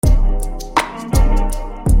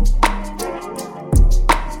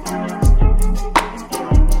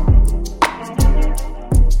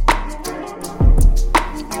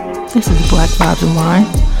Vibes and Wine,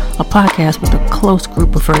 a podcast with a close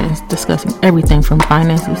group of friends discussing everything from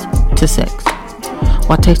finances to sex,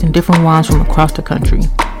 while tasting different wines from across the country.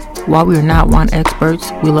 While we are not wine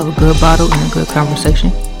experts, we love a good bottle and a good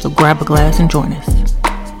conversation, so grab a glass and join us.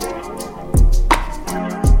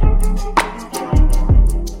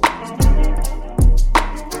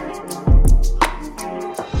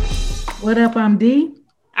 What up, I'm Dee.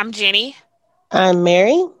 I'm Jenny. I'm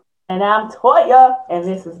Mary. And I'm Toya, and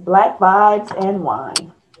this is Black Vibes and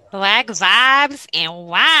Wine. Black Vibes and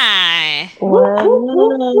Wine.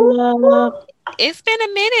 It's been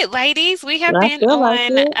a minute, ladies. We have been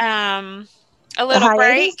on a little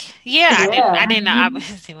break. Yeah. I didn't know.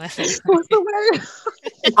 What's the word?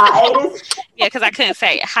 Hiatus. Yeah, because I couldn't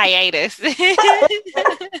say hiatus.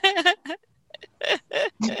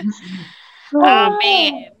 Oh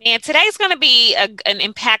man, today's going to be an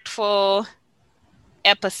impactful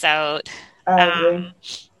episode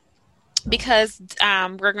because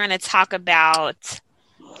we're going to talk about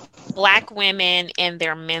Black women and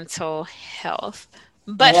their mental health.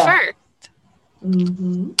 But first,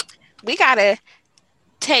 we got to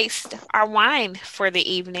taste our wine for the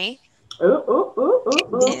evening.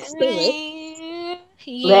 Let's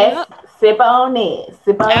sip on it.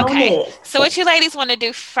 Okay. So what you ladies want to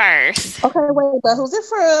do first? Okay, wait, but who's it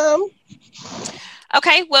from?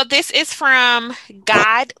 Okay, well, this is from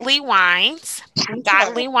Godly Wines.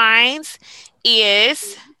 Godly Wines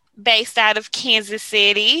is based out of Kansas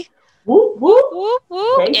City. Whoop, whoop. Whoop,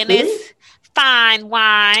 whoop. And it's fine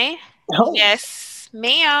wine. Oh. Yes,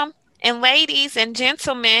 ma'am. And ladies and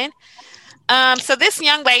gentlemen. So this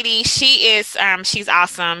young lady, she's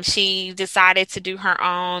awesome. She decided to do her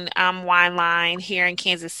own wine line here in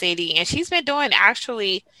Kansas City, and she's been doing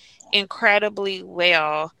actually incredibly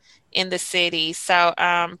well in the city. So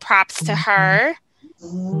props to her,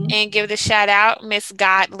 and give the shout out, Miss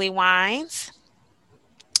Godly Wines.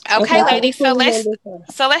 Okay, ladies. So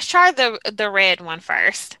let's try the red one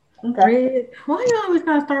first. Okay. Red? Why you always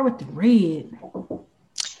gotta start with the red?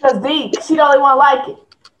 Because Dee, she the only one like it.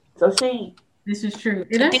 So she. This is true.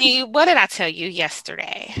 What did I tell you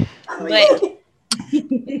yesterday? But,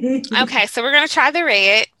 okay, so we're gonna try the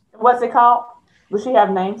red. What's it called? Does she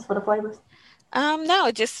have names for the flavors? No,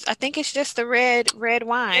 I think it's just the red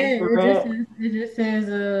wine. Yeah, it just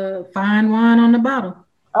says fine wine on the bottle.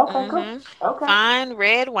 Okay, cool. Okay. Fine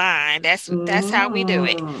red wine. That's how we do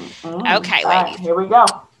it. Okay, ladies. Right, here we go.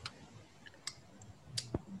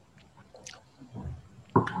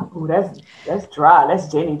 Ooh, that's dry. That's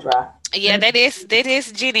Jenny dry. Yeah, that is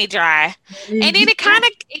Jenny dry. And then it kind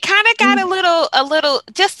of got a little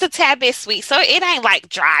just a tad bit sweet. So it ain't like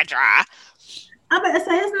dry. I better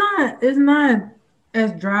say it's not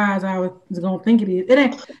as dry as I was gonna think it is. It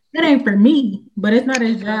ain't for me, but it's not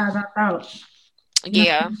as dry as I thought.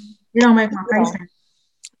 Yeah. It don't make my face hurt.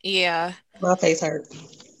 Yeah. My face hurt.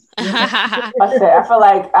 I feel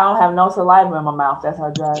like I don't have no saliva in my mouth. That's how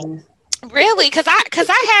dry it is. Really? Because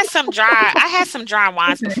I had some dry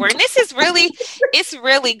wines before, and it's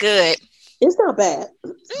really good. It's not bad.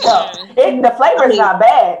 No, the flavor is not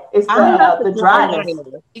bad. It's the dryness.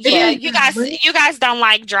 Yeah, you guys don't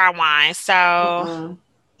like dry wine, so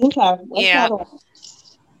okay. Yeah.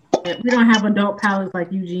 We don't have adult palates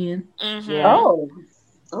like you, Jen. Yeah. Oh,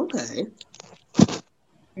 okay.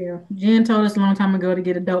 Yeah, Jen told us a long time ago to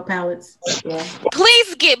get adult palates. Yeah.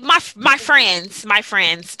 Please get my friends,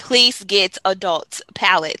 please get adult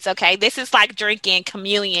palates, okay? This is like drinking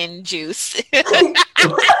chameleon juice.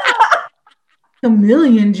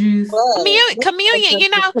 Chameleon juice. Chameleon, you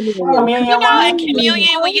know, Chameleon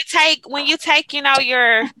chameleon when you take, you know,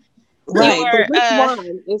 your right. But which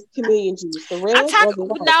wine is chameleon juice? The red or the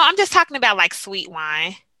white? No, I'm just talking about like sweet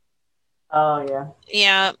wine. Oh, yeah.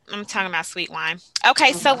 Yeah, I'm talking about sweet wine.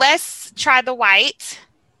 Okay, so let's try the white.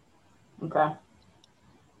 Okay.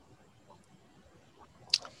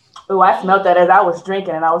 Oh, I smelled that as I was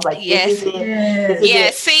drinking, and I was like, yes.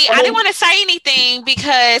 Yes. See, I didn't want to say anything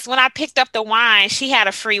because when I picked up the wine, she had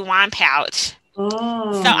a free wine pouch. So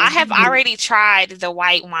I have already tried the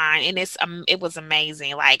white wine, and it was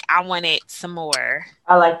amazing. Like, I wanted some more.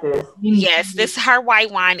 I like this. Yes, her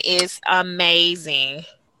white wine is amazing.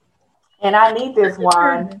 And I need this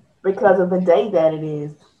wine because of the day that it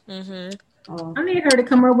is. I need her to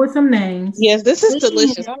come up with some names. Yes, this is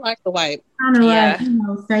delicious. I like the white. Kind of like,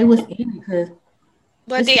 say what's in it. Cause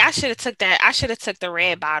well, I should have took that. I should have took the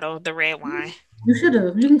red bottle, the red wine. You should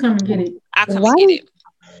have. You can come and get it. I'll come and get it.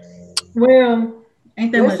 Well,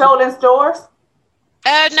 ain't that much? It's sold in stores?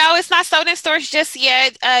 No, it's not sold in stores just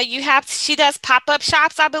yet. She does pop-up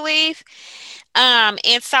shops, I believe.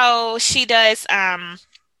 And so she does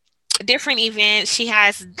different events. She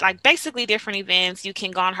has like basically different events. You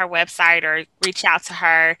can go on her website or reach out to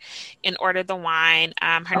her and order the wine.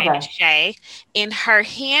 Her name is Shay, and her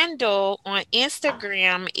handle on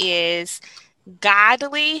Instagram is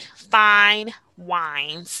Godly Fine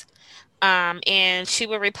Wines. And she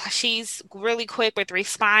will she's really quick with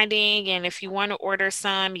responding, and if you want to order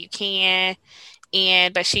some, you can.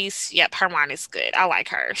 But her wine is good. I like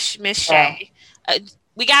her, Miss Shay.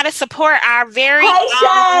 We got to support our very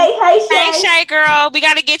Hey Shay girl. We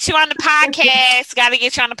got to get you on the podcast.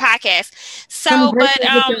 So,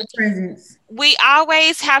 we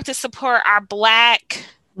always have to support our Black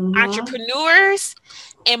entrepreneurs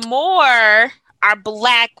and more our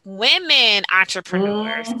Black women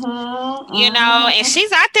entrepreneurs, you know, and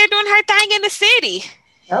she's out there doing her thing in the city.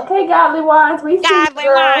 Okay, Godly Wines. Godly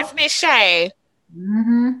Wines, Miss Shay.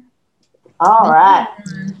 All right.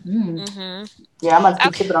 Yeah, I'm going to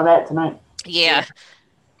keep sipping on that tonight. Yeah.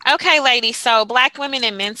 Okay, ladies. So Black women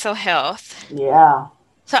and mental health. Yeah.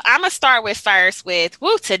 So I'm going to start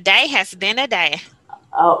today has been a day.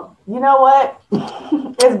 Oh, you know what?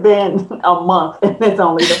 It's been a month and it's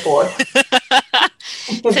only the 4th.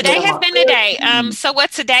 Today has been a day. So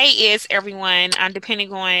what today is, everyone,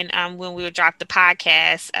 depending on when we will drop the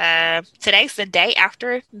podcast, today's the day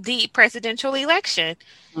after the presidential election.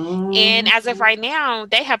 And as of right now,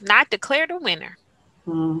 they have not declared a winner.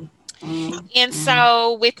 And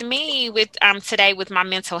so with me, today with my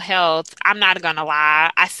mental health, I'm not going to lie.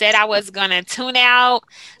 I said I was going to tune out,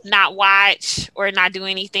 not watch or not do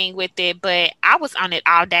anything with it, but I was on it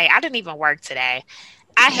all day. I didn't even work today.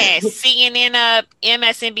 I had CNN up,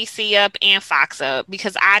 MSNBC up, and Fox up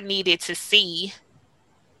because I needed to see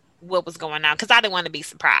what was going on because I didn't want to be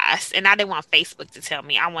surprised and I didn't want Facebook to tell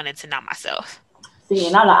me. I wanted to know myself. See,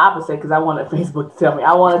 and I'm the opposite because I wanted Facebook to tell me.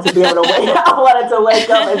 I wanted to be able to wake. I wanted to wake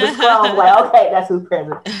up and just scroll like, okay, that's who's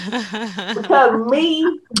president. Because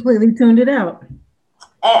me completely tuned it out. And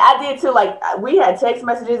I did too. Like we had text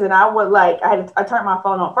messages, and I would I turned my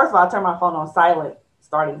phone on. First of all, I turned my phone on silent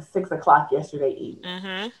starting 6:00 yesterday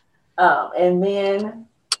evening. And then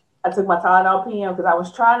I took my Tylenol PM because I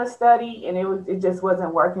was trying to study, and it just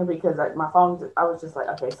wasn't working because my phone. I was just like,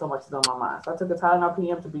 okay, so much is on my mind. So I took a Tylenol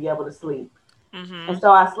PM to be able to sleep. And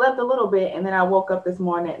so I slept a little bit, and then I woke up this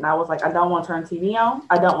morning, and I was like, I don't want to turn TV on.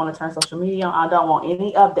 I don't want to turn social media on. I don't want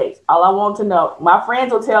any updates. All I want to know, my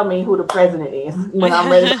friends will tell me who the president is when I'm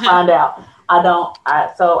ready to find out.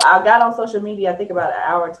 So I got on social media, I think about an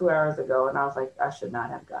hour, 2 hours ago, and I was like, I should not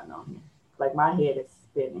have gotten on here. Like, my head is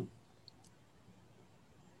spinning.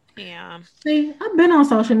 Yeah. See, I've been on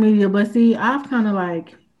social media, but I've kind of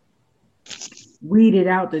like weeded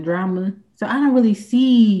out the drama. So I don't really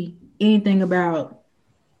see anything about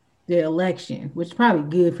the election, which is probably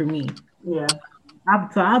good for me. Yeah.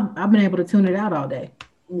 I've been able to tune it out all day.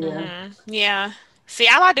 Yeah. Yeah. See,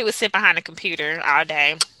 all I do is sit behind the computer all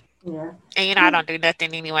day. Yeah. And I don't do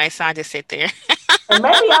nothing anyway, so I just sit there. And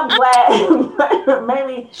maybe I'm glad.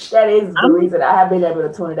 Maybe that is the reason I have been able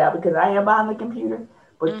to tune it out because I am behind the computer.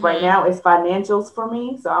 But right now it's financials for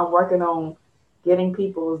me, so I'm working on getting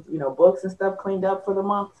people's books and stuff cleaned up for the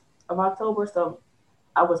month of October. So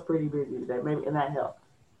I was pretty busy today, maybe, and that helped.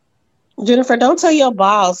 Jennifer, don't tell your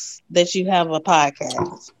boss that you have a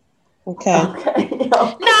podcast. Okay. No,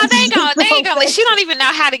 they ain't gonna. She don't even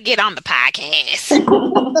know how to get on the podcast.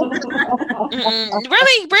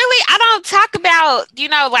 Really, I don't talk about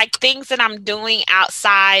like things that I'm doing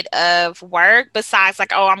outside of work. Besides,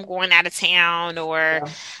 like, oh, I'm going out of town, or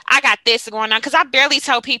I got this going on. Because I barely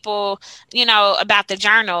tell people, about the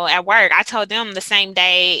journal at work. I told them the same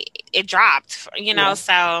day it dropped.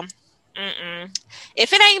 So.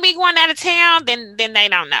 If it ain't me going out of town, then they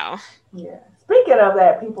don't know. Yeah. Speaking of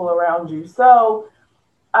that, people around you. So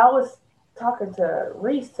I was talking to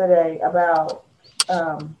Reese today about,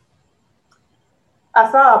 I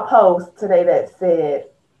saw a post today that said,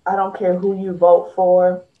 I don't care who you vote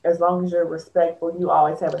for, as long as you're respectful, you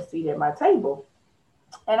always have a seat at my table.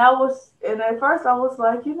 And at first I was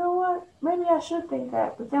like, you know what? Maybe I should think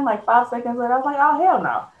that. But then like 5 seconds later, I was like, oh, hell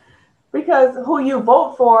no. Because who you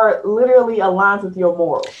vote for literally aligns with your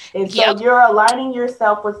morals. And so you're aligning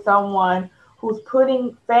yourself with someone who's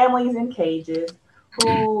putting families in cages,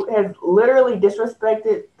 who has literally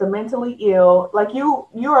disrespected the mentally ill. Like you're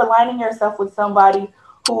aligning yourself with somebody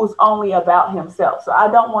who's only about himself. So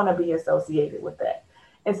I don't want to be associated with that.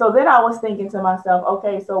 And so then I was thinking to myself,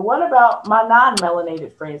 okay, so what about my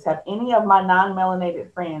non-melanated friends? Have any of my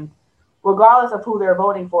non-melanated friends, regardless of who they're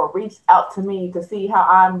voting for, reached out to me to see how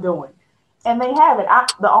I'm doing? And they haven't.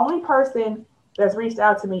 The only person that's reached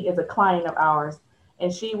out to me is a client of ours.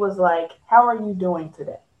 And she was like, how are you doing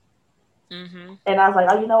today? Mm-hmm. And I was like,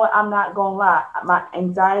 oh, you know what? I'm not gonna lie. My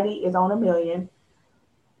anxiety is on a million.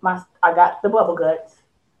 I got the bubble guts,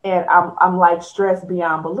 and I'm like stressed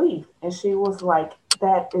beyond belief. And she was like,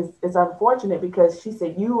 that is unfortunate, because she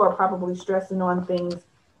said you are probably stressing on things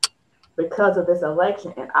because of this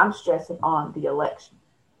election, and I'm stressing on the election.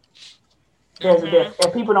 There's a difference,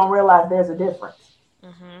 and people don't realize there's a difference.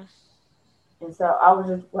 Mm-hmm. And so I was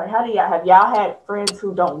just like, how do y'all have had friends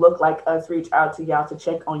who don't look like us reach out to y'all to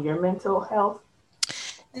check on your mental health?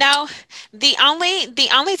 No, the only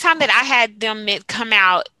time that I had them come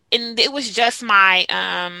out, and it was just my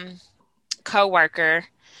coworkers.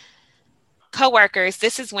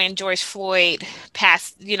 This is when George Floyd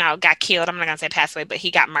got killed. I'm not gonna say passed away, but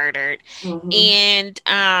he got murdered. Mm-hmm.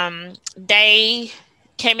 And they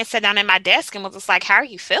came and sat down at my desk and was just like, how are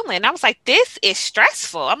you feeling? And I was like, this is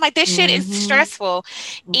stressful. I'm like, this shit is stressful.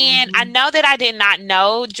 Mm-hmm. And I know that I did not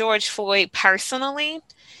know George Floyd personally,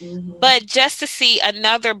 but just to see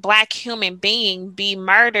another Black human being be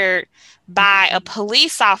murdered by a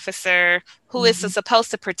police officer who is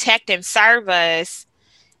supposed to protect and serve us,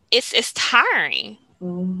 it's tiring.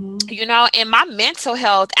 And my mental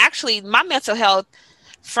health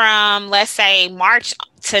from, let's say, March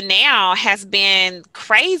to now has been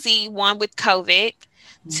crazy. 1, with COVID,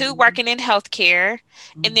 2, working in healthcare,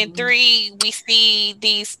 and then 3, we see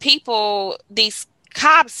these people, these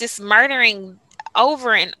cops just murdering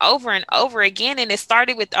over and over and over again. And it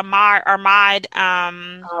started with Ahmaud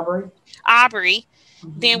Arbery.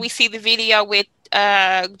 Then we see the video with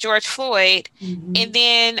George Floyd, and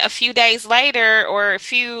then a few days later, or a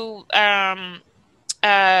few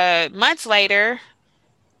months later,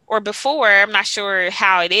 or before, I'm not sure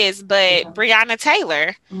how it is, but Breonna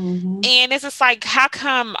Taylor. And it's just like, how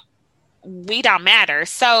come we don't matter?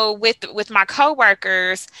 So with my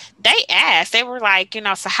coworkers, they asked, they were like,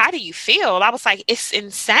 so how do you feel? I was like, it's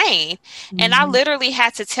insane. And I literally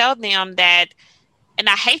had to tell them that, and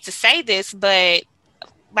I hate to say this, but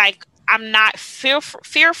like, I'm not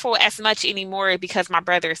fearful as much anymore because my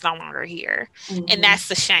brother is no longer here. And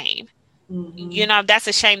that's a shame. That's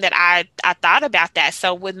a shame that I thought about that.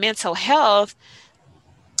 So with mental health,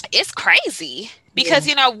 it's crazy because,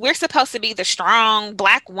 we're supposed to be the strong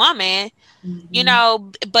Black woman,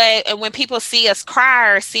 but when people see us cry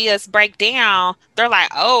or see us break down, they're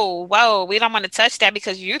like, oh, whoa, we don't want to touch that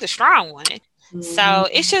because you're the strong one. So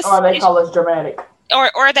it's just, or they call us dramatic.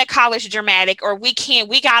 Or they call us dramatic, or we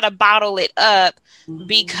gotta bottle it up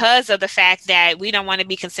because of the fact that we don't want to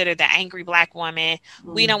be considered the angry Black woman.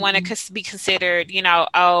 We don't want to be considered,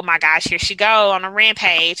 oh my gosh, here she go on a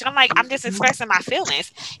rampage. And I'm like, I'm just expressing my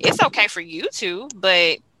feelings. It's okay for you to,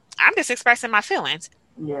 but I'm just expressing my feelings.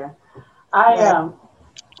 Yeah.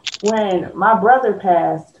 When my brother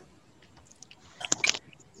passed,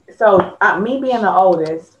 so me being the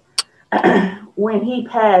oldest, when he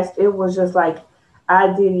passed, it was just like,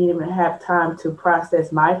 I didn't even have time to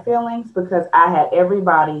process my feelings because I had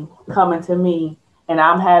everybody coming to me, and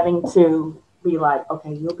I'm having to be like,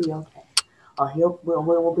 okay, you'll be okay, or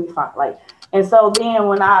we'll be fine. Like, and so then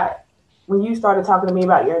when you started talking to me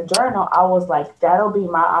about your journal, I was like, that'll be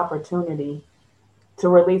my opportunity to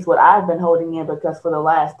release what I've been holding in, because for the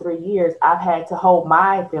last 3 years, I've had to hold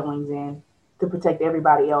my feelings in to protect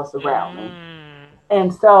everybody else around me.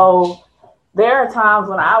 And so there are times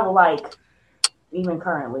when I will, like, even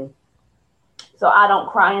currently, so I don't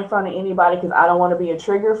cry in front of anybody because I don't want to be a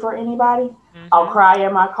trigger for anybody. I'll cry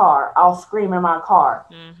in my car. I'll scream in my car.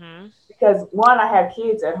 Because 1, I have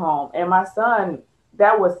kids at home, and my son,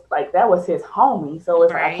 that was his homie. So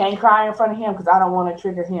it's like, I can't cry in front of him because I don't want to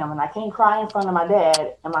trigger him. And I can't cry in front of my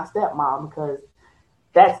dad and my stepmom because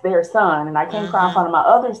that's their son. And I can't cry in front of my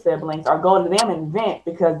other siblings or go to them and vent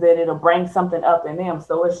because then it'll bring something up in them.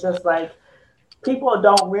 So it's just like, people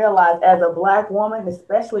don't realize, as a Black woman,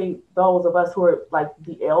 especially those of us who are like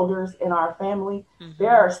the elders in our family,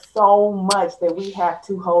 there is so much that we have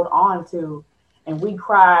to hold on to. And we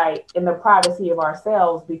cry in the privacy of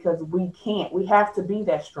ourselves because we have to be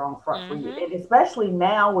that strong front for you. And especially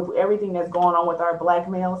now with everything that's going on with our Black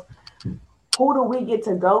males, who do we get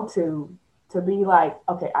to go to be like,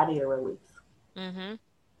 okay, I need a release. And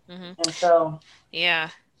so, yeah.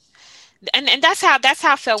 And that's how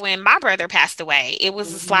I felt when my brother passed away. It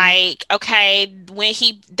was just like, okay,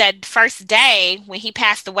 that first day when he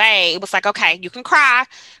passed away, it was like, okay, you can cry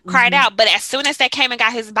it out. But as soon as they came and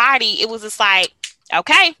got his body, it was just like,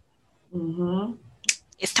 okay,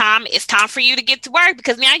 it's time for you to get to work,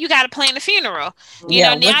 because now you got to plan the funeral.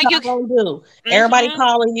 Now you gonna do. Everybody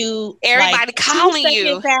calling you. Everybody calling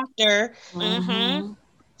you after.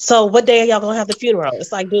 So what day are y'all gonna have the funeral?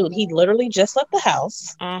 It's like, dude, he literally just left the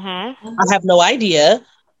house. I have no idea.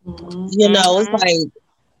 You know, it's like,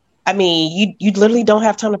 I mean, you literally don't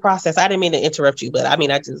have time to process. I didn't mean to interrupt you, but I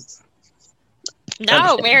mean, I just.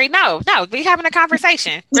 No, Mary, no. We having a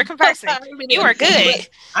conversation. We're conversing. You are good.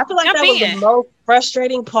 I feel like that was the most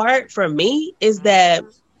frustrating part for me is that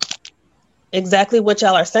exactly what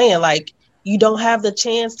y'all are saying. Like, you don't have the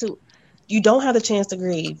chance to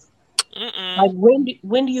grieve. Like,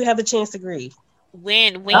 when do you have the chance to grieve?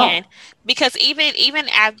 When? Because even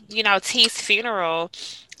at, T's funeral,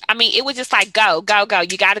 I mean, it was just like, go.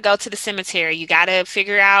 You got to go to the cemetery. You got to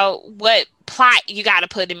figure out what plot you got to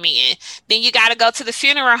put him in. Then you got to go to the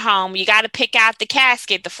funeral home. You got to pick out the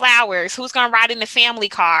casket, the flowers, who's going to ride in the family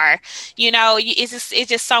car. It's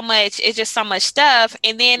just so much stuff.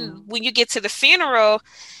 And then when you get to the funeral,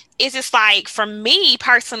 it's just like, for me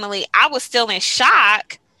personally, I was still in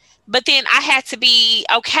shock, but then I had to be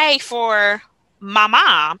okay for my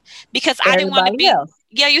mom because I didn't want to be.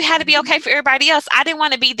 Yeah, you had to be okay for everybody else. I didn't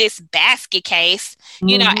want to be this basket case,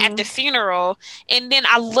 at the funeral. And then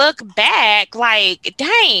I look back like,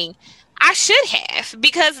 dang, I should have,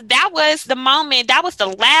 because that was the moment, that was the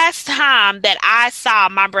last time that I saw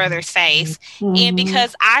my brother's face. And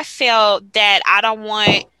because I felt that I don't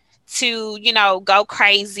want to, go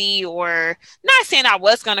crazy, or not saying I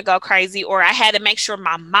was going to go crazy, or I had to make sure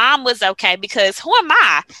my mom was okay, because who am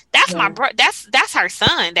I? That's my bro. That's her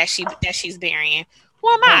son that she's burying. Who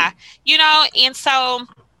am I? And so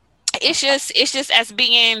it's just as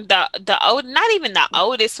being the old, not even the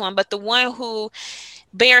oldest one, but the one who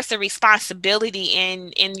bears the responsibility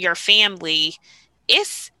in your family.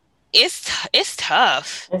 It's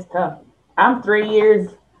tough. It's tough. I'm 3 years,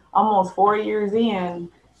 almost 4 years in.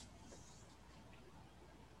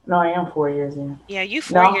 No, I am 4 years in. Yeah, you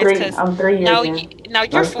 4 years. I'm 3 years in. No,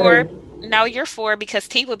 you're 4. No, you're 4 because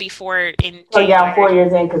T would be 4 in January. Oh yeah, I'm 4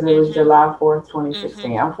 years in because it was July 4th,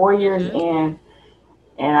 2016. I'm 4 years in,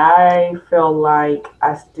 and I feel like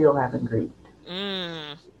I still haven't grieved.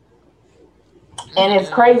 And it's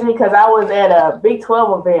crazy because I was at a Big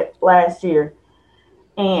 12 event last year,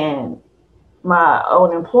 and my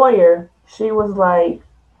old employer, she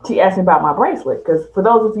asked me about my bracelet, because for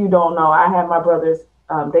those of you who don't know, I have my brother's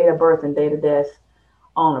date of birth and date of death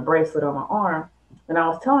on a bracelet on my arm. And I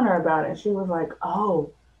was telling her about it, and she was like,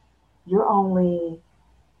 "Oh, you're only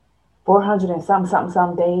 400 and some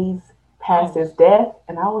days past his death."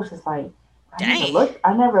 And I was just like,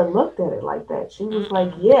 I never looked at it like that. She was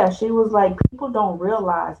like, "Yeah." She was like, "People don't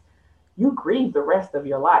realize you grieve the rest of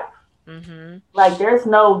your life. Like, there's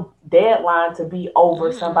no deadline to be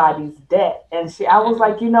over somebody's death." And I was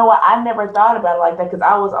like, you know what? I never thought about it like that, because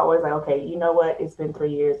I was always like, okay, you know what? It's been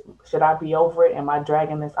 3 years. Should I be over it? Am I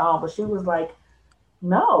dragging this on? But she was like,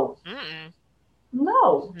 no.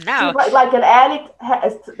 No. Like an addict,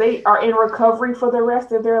 they are in recovery for the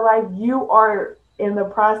rest of their life. You are in the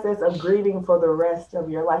process of grieving for the rest of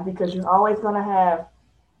your life, because you're always going to have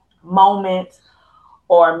moments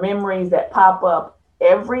or memories that pop up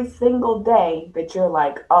every single day that you're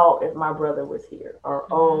like, oh, if my brother was here, or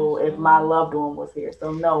oh, if my loved one was here.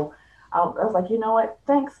 So no, I was like, you know what?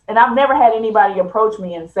 Thanks. And I've never had anybody approach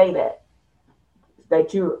me and say that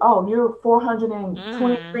you're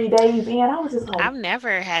 423 days in. I was just like, I've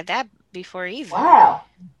never had that before either. Wow.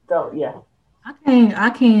 So yeah. I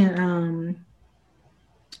can't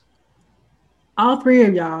all three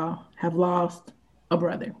of y'all have lost a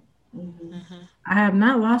brother. I have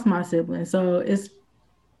not lost my sibling. So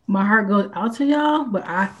my heart goes out to y'all, but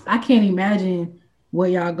I can't imagine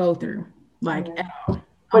what y'all go through. Like at all.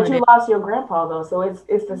 But you lost your grandpa though, so it's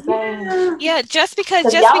the same. Yeah, just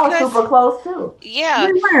because y'all were super close too. Yeah,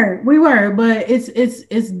 we were, but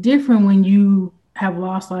it's different when you have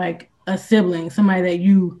lost like a sibling, somebody that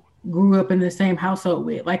you grew up in the same household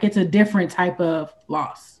with. Like, it's a different type of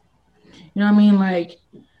loss. You know what I mean? Like,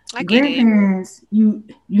 grandparents, you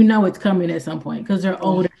know it's coming at some point because they're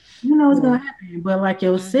older. You know it's gonna happen, but like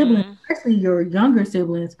your siblings, especially your younger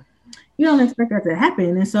siblings, you don't expect that to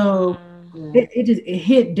happen, and so. It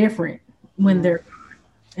hit different when they're gone.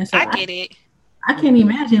 And so I get it. I can't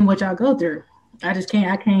imagine what y'all go through. I just can't.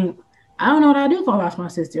 I don't know what I'll do if I lost my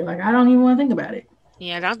sister. Like, I don't even want to think about it.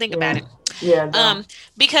 Yeah, don't think about it. Yeah.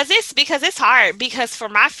 Because it's hard. Because for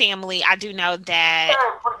my family, I do know that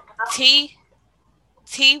T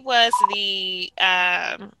was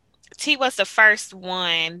the first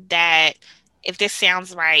one that, if this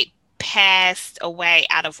sounds right, passed away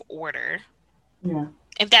out of order. Yeah.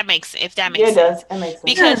 If that makes sense. It does. It makes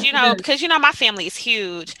sense. Because my family is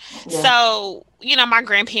huge. Yeah. So, my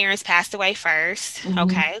grandparents passed away first.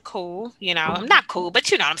 Okay, cool. I'm not cool,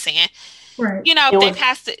 but you know what I'm saying. Right. You know, they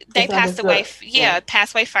passed away. Yeah.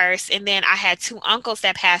 Passed away first, and then I had 2 uncles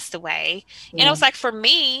that passed away, and it was like for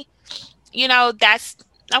me, you know, that's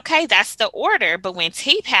okay. That's the order. But when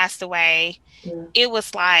T passed away, it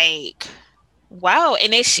was like, wow,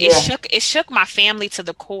 and it shook my family to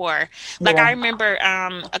the core. Like I remember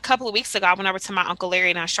a couple of weeks ago, I went over to my Uncle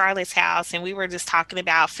Larry and Charlotte's house, and we were just talking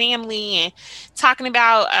about family and talking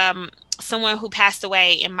about someone who passed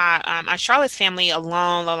away in my Charlotte's family a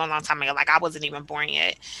long time ago. Like I wasn't even born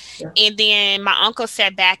yet. Yeah. And then my uncle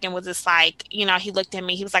sat back and was just like, you know, he looked at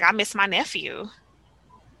me. He was like, I miss my nephew.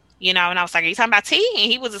 You know, and I was like, are you talking about T?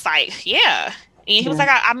 And he was just like, yeah. And he was like,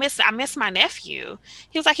 I miss my nephew.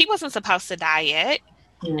 He was like, he wasn't supposed to die yet.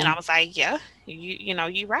 Yeah. And I was like, yeah, you know,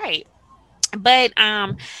 you're right. But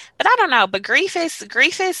I don't know. But grief is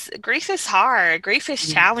hard. Grief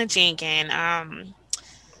is challenging, and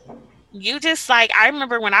you just like, I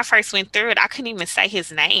remember when I first went through it, I couldn't even say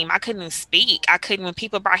his name. I couldn't even speak. When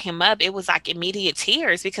people brought him up, it was like immediate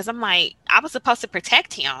tears because I'm like, I was supposed to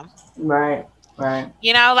protect him. Right.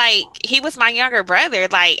 You know, like he was my younger brother.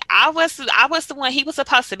 Like I was the one, he was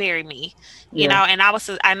supposed to bury me, you know, and I was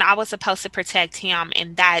supposed to protect him.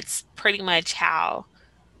 And that's pretty much how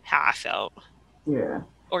I felt. Yeah.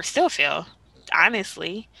 Or still feel,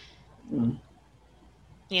 honestly.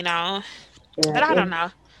 You know, but I don't know.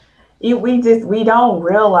 We don't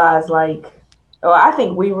realize, like, I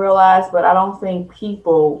think we realize, but I don't think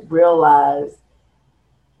people realize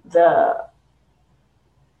the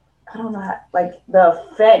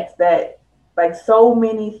effect that like so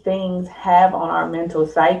many things have on our mental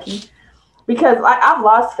psyche. Because I've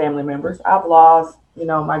lost family members. I've lost, you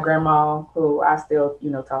know, my grandma, who I still, you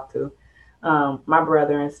know, talk to, my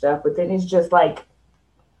brother and stuff. But then it's just like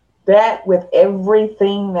that with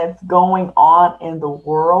everything that's going on in the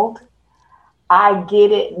world. I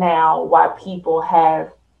get it now why people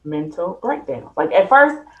have mental breakdowns. Like at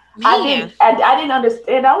first, I didn't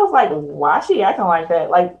understand. I was like, why is she acting like that?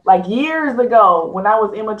 Like years ago when I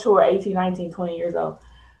was immature, 18, 19, 20 years old,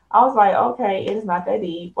 I was like, okay, it's not that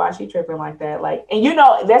deep. Why is she tripping like that? Like, and you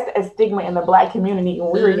know, that's a stigma in the Black community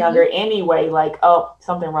when we were younger anyway, like, oh,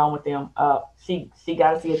 something wrong with them. She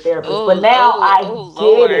got to see a therapist. But now I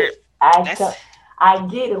get it. I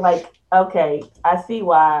get it. Like, okay, I see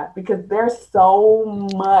why. Because there's so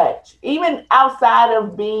much, even outside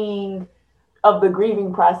of being of the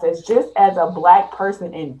grieving process, just as a Black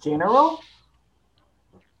person in general.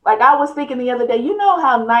 Like I was thinking the other day, you know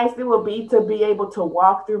how nice it would be to be able to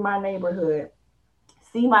walk through my neighborhood,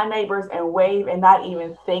 see my neighbors and wave and not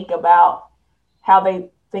even think about how they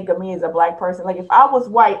think of me as a Black person. Like if I was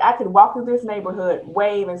white, I could walk through this neighborhood,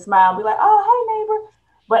 wave and smile, and be like, oh, hey neighbor.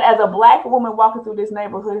 But as a Black woman walking through this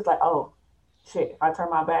neighborhood, it's like, oh shit, if I turn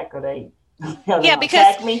my back, are they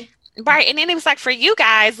attack me? Right. And then it was like for you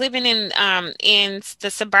guys living in the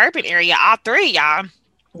suburban area, all three of y'all.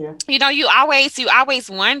 Yeah. You know, you always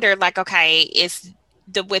wonder, like, okay, it's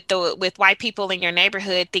with white people in your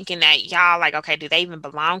neighborhood thinking that y'all like, okay, do they even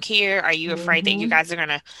belong here? Are you afraid that you guys are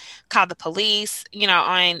gonna call the police, you know,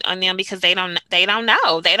 on them because they don't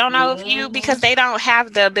know. They don't know if you, because they don't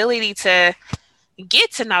have the ability to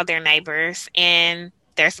get to know their neighbors. And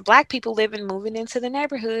there's Black people moving into the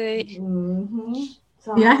neighborhood.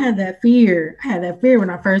 Yeah, I had that fear. When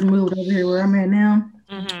I first moved over here where I'm at now.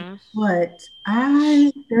 But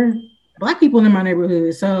there's Black people in my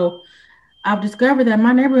neighborhood, so I've discovered that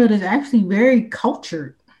my neighborhood is actually very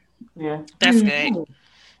cultured. Yeah, that's good. Cool.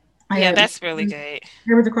 Yeah, that's really good.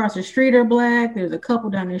 Neighbors across the street are Black. There's a couple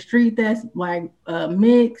down the street that's like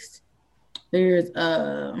mixed. There's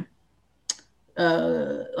like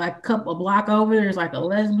a block over. There's like a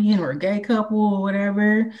lesbian or a gay couple or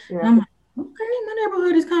whatever. Yeah. And I'm like, okay, my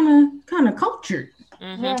neighborhood is kind of cultured.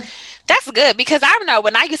 Yeah. That's good, because I know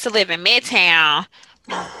when I used to live in Midtown,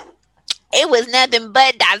 it was nothing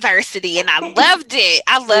but diversity, and I loved it.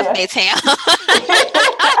 I love Midtown.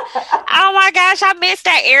 Oh my gosh, I miss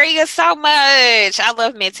that area so much. I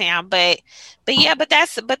love Midtown, but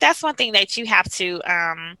that's one thing that you have to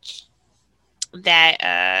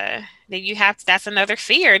that's another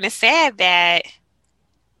fear, and it's sad that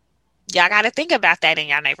y'all got to think about that in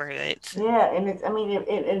y'all neighborhoods. Yeah, and it's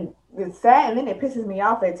sad, and then it pisses me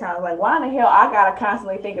off at times. Like, why in the hell I gotta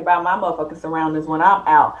constantly think about my motherfucking surroundings when I'm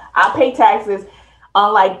out? I pay taxes,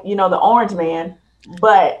 unlike, you know, the orange man,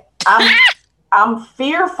 but I'm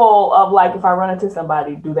fearful of, like, if I run into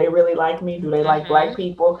somebody, do they really like me? Do they like Black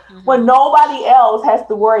people? When nobody else has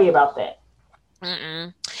to worry about that.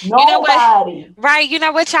 Mm-mm. Nobody. You know what? Right. You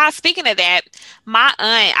know what, y'all? Speaking of that, my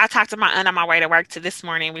aunt, I talked to my aunt on my way to work this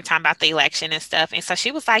morning. We were talking about the election and stuff. And so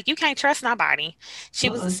she was like, you can't trust nobody. She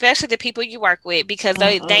was, especially the people you work with, because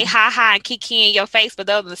they ha and kiki in your face, but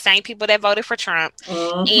those are the same people that voted for Trump.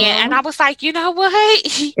 And I was like, you know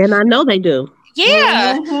what? And I know they do.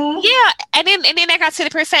 Yeah. And then they got to the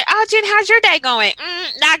person say, oh, Jen, how's your day going?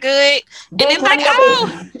 Not good. And then like,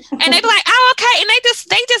 oh, and they be like, oh, okay. And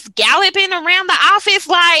they just galloping around the office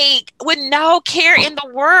like with no care in the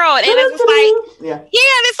world. And it's like,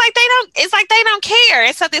 it's like they don't care.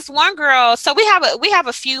 And so this one girl, so we have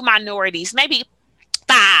a few minorities, maybe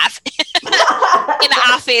 5 in the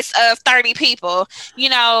office of 30 people, you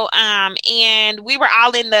know, and we were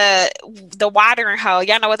all in the watering hole.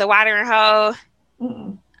 Y'all know what the watering hole?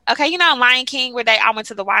 Okay, you know Lion King, where they all went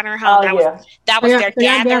to the watering hole. That was their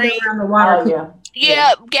gathering. Around the water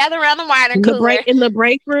gather around the water cooler. In the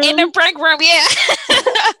break room? In the break room, yeah.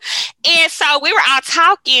 And so we were all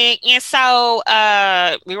talking, and so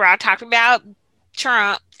we were all talking about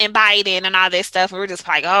Trump and Biden and all this stuff. We were just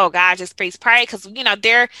like, oh God, just please pray, because you know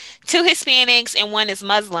they're 2 Hispanics and 1 is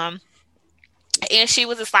Muslim. And she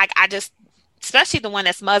was just like, especially the one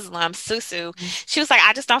that's Muslim, Susu, she was like,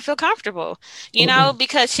 I just don't feel comfortable, you know,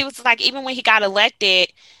 because she was like, even when he got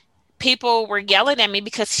elected, people were yelling at me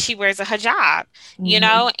because she wears a hijab, you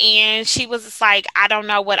know, and she was just like, I don't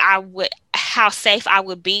know how safe I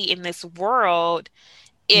would be in this world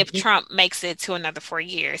if Trump makes it to another 4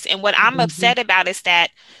 years. And what I'm upset about is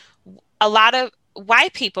that a lot of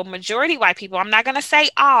white people, majority white people, I'm not going to say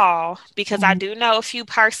all, because I do know a few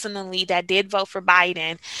personally that did vote for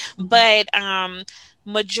Biden, but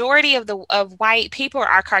majority of white people,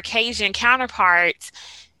 our Caucasian counterparts,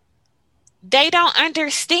 they don't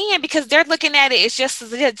understand, because they're looking at it as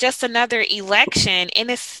just another election, and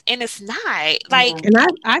it's not like. And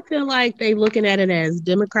I feel like they looking at it as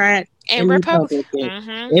Democrat and Republican.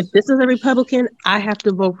 If this is a Republican, I have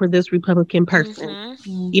to vote for this Republican person.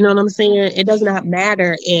 You know what I'm saying? It does not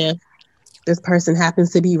matter if this person happens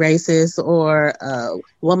to be racist or a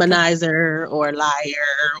womanizer or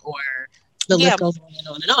liar, or the list goes on and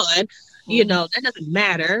on and on. You know, that doesn't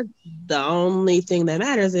matter. The only thing that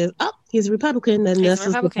matters is, he's a Republican, then this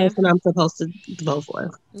is the person I'm supposed to vote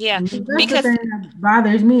for. Yeah. Because the thing that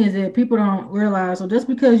bothers me is that people don't realize, so just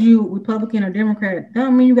because you Republican or Democrat,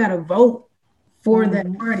 don't mean you got to vote for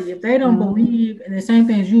that party. If they don't believe in the same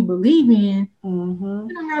things you believe in, you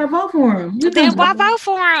don't got to vote for them. Then why vote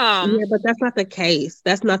for them? Yeah, but that's not the case.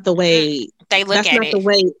 That's not the way they look at it. That's not the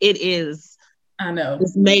way it is. I know.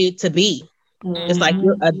 It's made to be. It's like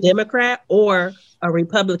you're a Democrat or a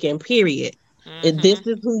Republican, period. This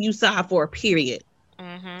is who you side for, period.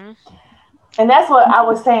 And that's what I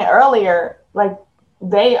was saying earlier. Like,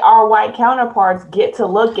 our white counterparts get to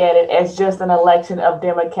look at it as just an election of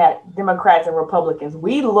Democrats and Republicans.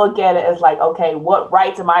 We look at it as like, okay, what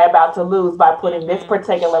rights am I about to lose by putting this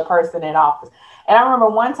particular person in office? And I remember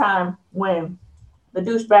one time when the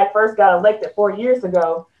douchebag first got elected 4 years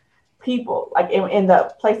ago, people like in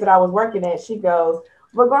the place that I was working at, she goes,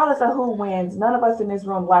 regardless of who wins, none of us in this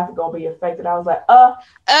room life are gonna be affected. I was like,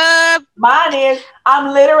 mine is.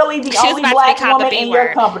 I'm literally the only black woman in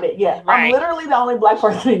your company. Yeah, right. I'm literally the only black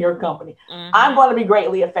person in your company. I'm going to be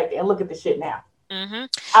greatly affected. And look at the shit now.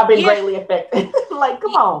 I've been greatly affected. Like,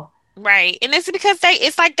 come on. Right. And it's because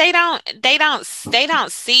it's like they don't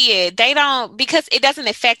see it. They don't, because it doesn't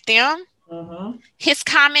affect them. His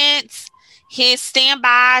comments, his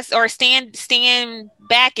standbys or stand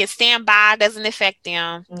back and stand by doesn't affect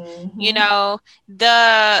them. You know,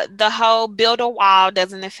 the whole build a wall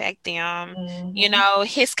doesn't affect them. You know,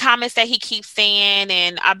 his comments that he keeps saying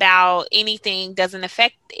and about anything doesn't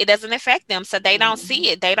affect them. So they don't see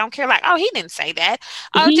it. They don't care. Like, oh, he didn't say that.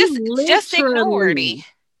 Oh, just ignore it.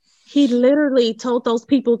 He literally told those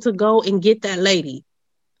people to go and get that lady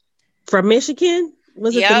from Michigan.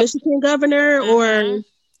 Was it the Michigan governor or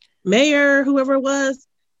mayor, whoever it was?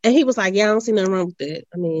 And he was like, yeah, I don't see nothing wrong with it.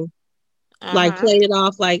 I mean, like, played it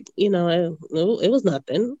off like, you know, it was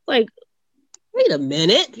nothing. Like, wait a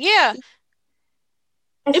minute. Yeah.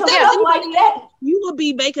 If that was like that, you would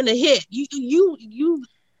be making a hit. You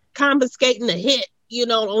confiscating a hit, you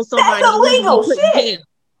know, on somebody. That's illegal shit.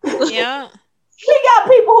 Yeah. We got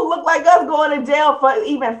people who look like us going to jail for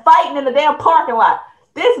even fighting in the damn parking lot.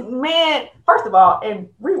 This man, first of all, and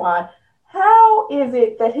rewind, how is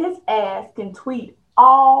it that his ass can tweet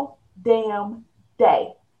all damn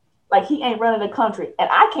day? Like, he ain't running the country. And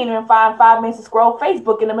I can't even find 5 minutes to scroll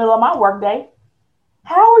Facebook in the middle of my work day.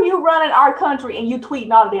 How are you running our country and you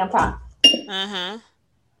tweeting all the damn time? I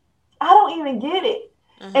don't even get it.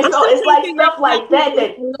 And so it's like stuff like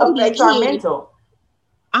that affects our mental.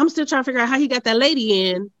 I'm still trying to figure out how he got that lady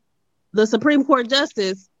in, the Supreme Court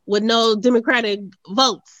justice, with no Democratic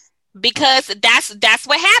votes. Because that's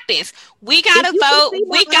what happens. We gotta vote.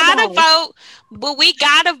 But we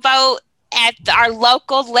gotta vote at our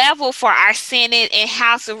local level for our Senate and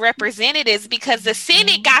House of Representatives, because the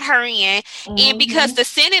Senate got her in, and because the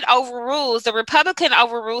Senate overrules, the Republican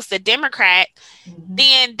overrules the Democrat,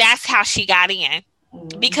 then that's how she got in.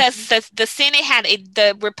 Because the Senate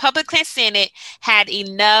the Republican Senate had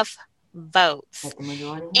enough votes,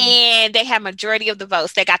 and they had majority of the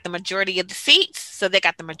votes. They got the majority of the seats, so they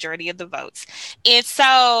got the majority of the votes. And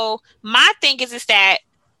so my thing is that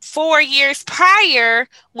 4 years prior,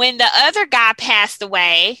 when the other guy passed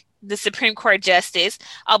away, the Supreme Court justice,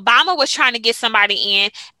 Obama was trying to get somebody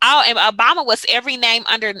in. And Obama was every name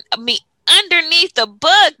underneath the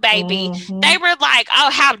book, baby. They were like, "Oh,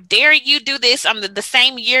 how dare you do this? The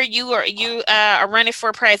same year you are running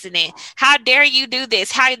for president. How dare you do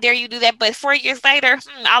this? How dare you do that?" But 4 years later,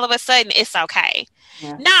 all of a sudden, it's okay.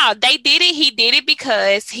 Yeah. No, they did it. He did it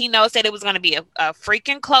because he knows that it was going to be a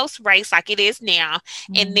freaking close race like it is now.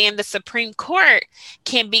 And then the Supreme Court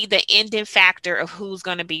can be the ending factor of who's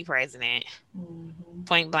going to be president.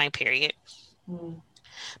 Point blank, period.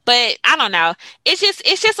 But I don't know. It's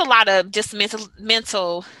just a lot of just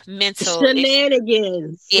mental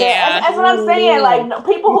shenanigans. Yeah, that's what I'm saying. Like,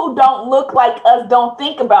 people who don't look like us don't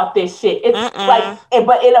think about this shit. It's but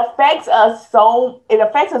it affects us It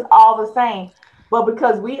affects us all the same. But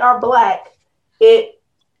because we are Black, I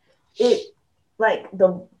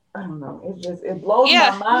don't know. It blows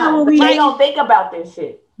my mind. But they don't think about this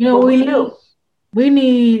shit. You know, we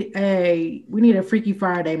need a Freaky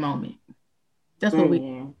Friday moment. That's what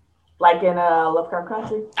we. Like in Lovecraft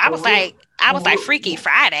Country. I was like Freaky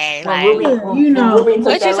Friday. Like, what you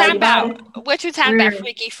talking about? What you talking about?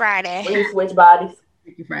 Freaky Friday. We switch bodies.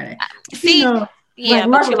 Freaky Friday. See, yeah,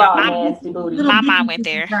 but my mind went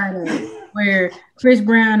there. Friday, where Chris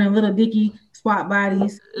Brown and Little Dicky swap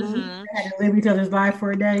bodies, had to live each other's life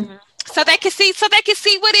for a day. So they can see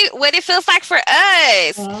what it feels like for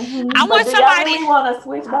us. I want somebody. You want to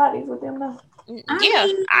switch bodies with them now? Yeah,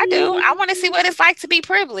 I do. I want to see what it's like to be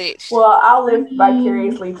privileged. Well, I'll live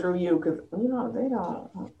vicariously through you, because they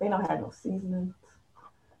don't have no seasonings.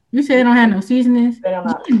 You said they don't have no seasonings? They don't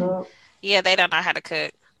know how to cook. Yeah, they don't know how to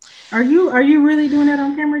cook. Are you really doing that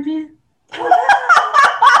on camera, Jen?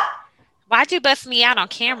 Why'd you bust me out on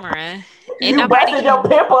camera? And nobody can see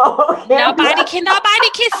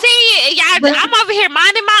it. Y'all, I'm over here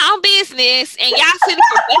minding my own business, and y'all sitting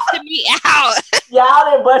here busting me out. Y'all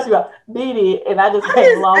didn't bust you out. Me did, and I just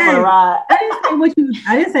came along for the ride.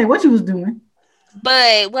 I didn't say what you was doing.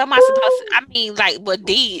 But what am I supposed to? I mean, like,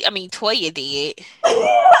 Toya did.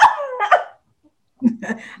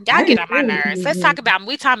 Y'all get on my nerves. Let's talk about.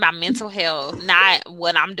 We talking about mental health, not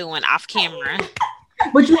what I'm doing off camera.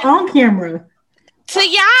 But you on camera. To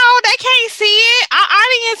y'all, they can't see it. Our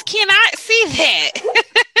audience cannot see that.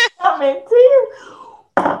 I'm in tears.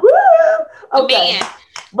 Woo! Okay. Man.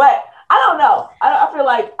 But I don't know. I feel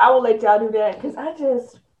like I will let y'all do that, because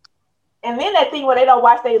and then that thing where they don't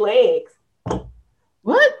wash their legs.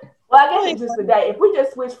 What? Well, I guess it's just a day. If we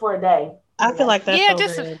just switch for a day. I feel like that's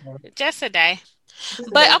just a day.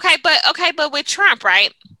 But with Trump,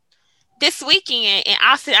 right? This weekend in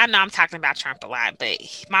Austin, I know I'm talking about Trump a lot, but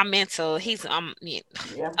my mental, he's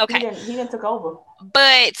yeah. Okay. He didn't took over.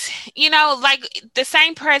 But like the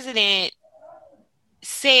same president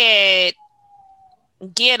said,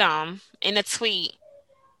 "Get him" in a tweet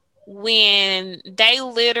when they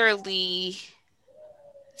literally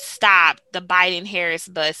stopped the Biden-Harris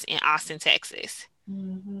bus in Austin, Texas.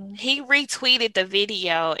 He retweeted the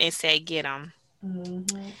video and said, "Get him."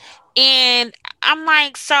 And I'm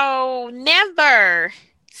like, so never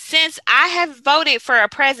since I have voted for a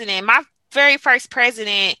president, my very first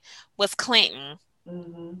president was Clinton.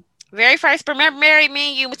 Very first, remember, me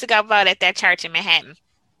and you went to go vote at that church in Manhattan.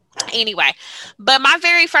 Anyway, but my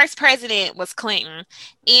very first president was Clinton.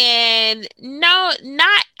 And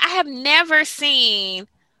I have never seen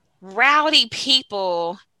rowdy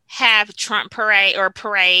people have Trump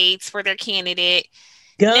parades for their candidate.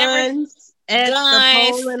 Guns. At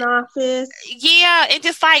the polling office. Yeah, and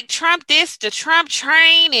just like Trump this, the Trump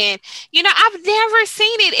train, and I've never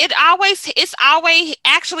seen it.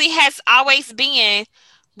 Has always been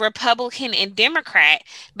Republican and Democrat,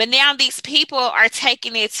 but now these people are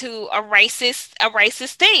taking it to a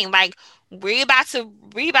racist thing. Like, we're about to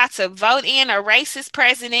vote in a racist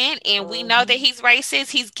president, and we know that he's racist.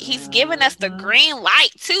 He's giving us the green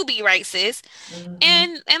light to be racist,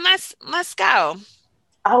 and let's go.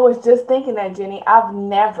 I was just thinking that, Jenny. I've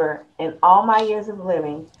never, in all my years of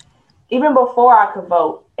living, even before I could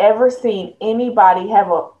vote, ever seen anybody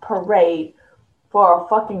have a parade for a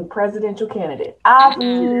fucking presidential candidate. I've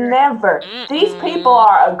never. These people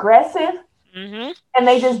are aggressive and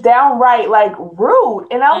they just downright like rude.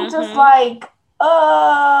 And I'm just like,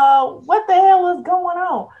 what the hell is going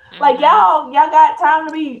on? Like y'all got time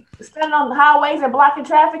to be standing on the highways and blocking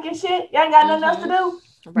traffic and shit? Y'all ain't got nothing else to do?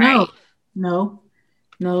 Right. No.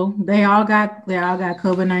 They all got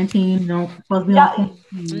COVID-19. No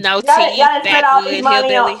teeth, y'all spend all this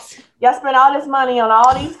money on y'all spend all this money on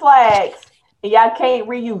all these flags and y'all can't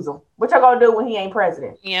reuse them. What y'all gonna do when he ain't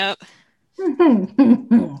president? Yep.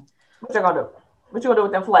 What y'all gonna do? What you gonna do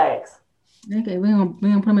with them flags? Okay, we gonna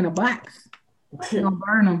put them in a box. We gonna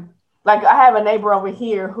burn them. Like I have a neighbor over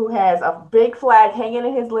here who has a big flag hanging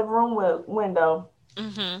in his living room window.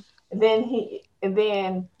 And then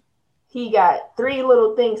he got 3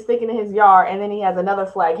 little things sticking in his yard, and then he has another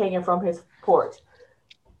flag hanging from his porch.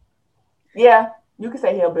 Yeah, you can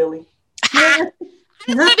say hillbilly. I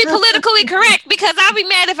just want to be politically correct because I'll be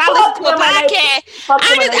mad if I listen to a podcast. I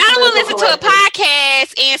don't want to listen to a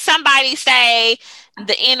podcast and somebody say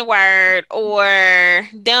the N-word or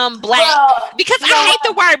them black because I hate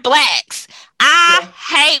the word blacks. I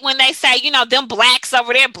hate when they say, them blacks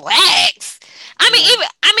over there, blacks. I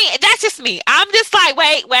mean, that's just me. I'm just like,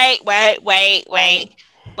 wait. They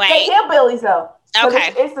hillbillies though.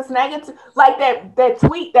 Okay. It's the snagging, like that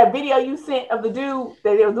tweet, that video you sent of the dude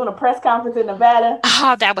that they were doing a press conference in Nevada.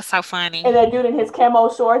 Oh, that was so funny. And that dude in his camo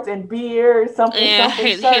shorts and beard, something.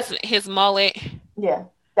 His mullet. Yeah,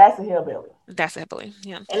 that's a hillbilly. That's a hillbilly.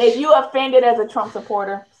 Yeah. And if you offended as a Trump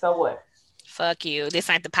supporter, so what? Fuck you. This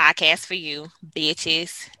ain't the podcast for you,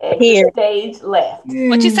 bitches. Here. Stage left.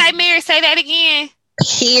 What you say, Mary? Say that again.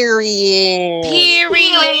 Period.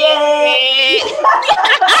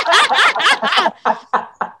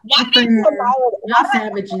 Y'all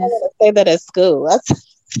savages. Say that at school.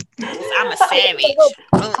 I'm a savage.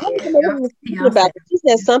 She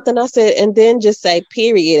said something. I said, and then just say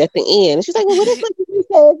period at the end. And she's like, well, what is you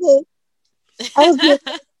said? I was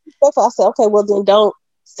I said, okay, well then don't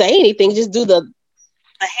say anything. Just do the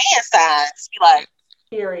hand signs. Be like,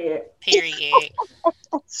 period.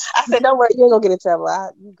 I said, don't worry, you ain't gonna get in trouble.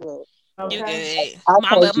 You good. Okay. You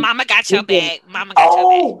good. Mama got your back. Mama got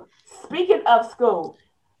your back. Speaking of school,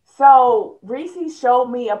 so Reese showed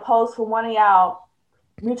me a post from one of y'all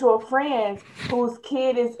mutual friends whose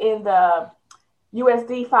kid is in the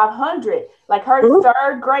USD 500. Like her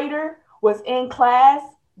third grader was in class,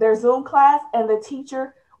 their Zoom class, and the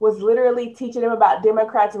teacher was literally teaching them about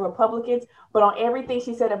Democrats and Republicans. But on everything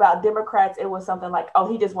she said about Democrats, it was something like,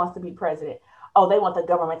 oh, he just wants to be president. Oh, they want the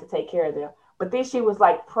government to take care of them. But then she was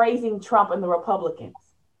like praising Trump and the Republicans.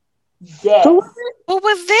 Yes. Who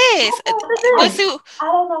was this? I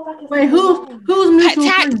don't know if I can. Wait, who's mutual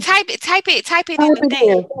friends? Type it in the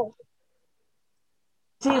thing.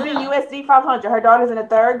 She's in USD 500. Her daughter's in the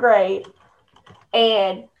 3rd grade,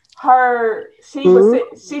 and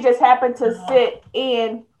she just happened to sit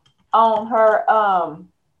in on her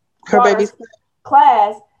baby's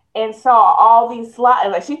class and saw all these slides.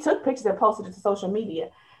 Like she took pictures and posted it to social media.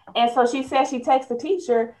 And so she said she texted the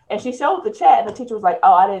teacher and she showed the chat, and the teacher was like,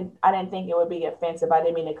 "Oh, I didn't think it would be offensive. I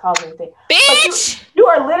didn't mean to cause anything." Bitch, you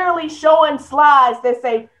are literally showing slides that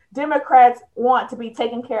say Democrats want to be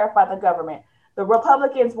taken care of by the government. The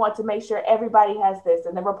Republicans want to make sure everybody has this,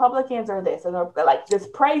 and the Republicans are this, and they're like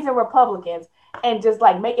just praising Republicans and just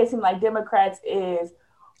like make it seem like Democrats is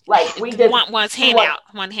like we just want one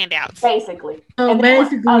handout, basically. So and then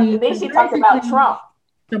she talked about Trump.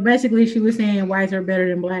 So basically, she was saying whites are better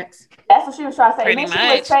than blacks. That's what she was trying to say. Pretty and then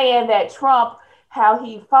much. She was saying that Trump, how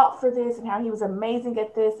he fought for this and how he was amazing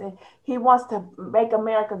at this, and he wants to make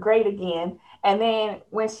America great again. And then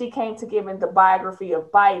when she came to giving the biography of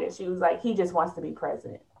Biden, she was like, he just wants to be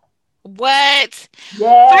president. What?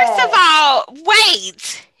 Yeah. First of all,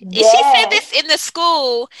 wait. She said this in the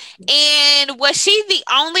school, and was she the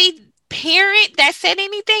only parent that said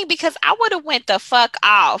anything? Because I would have went the fuck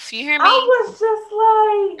off. You hear me? I was just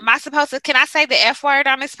like, am I supposed to? Can I say the F word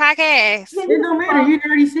on this podcast? It don't matter. You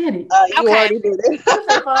already said it. You already did it. You can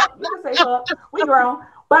say fuck. We grown.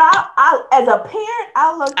 But I as a parent,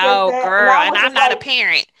 I looked at that. Oh, girl, and I'm not like, a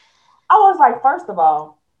parent. I was like, first of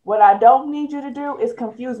all, what I don't need you to do is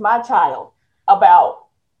confuse my child about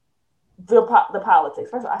the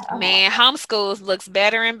politics. First of all, Man, homeschools looks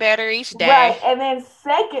better and better each day. Right. And then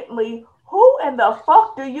secondly, who in the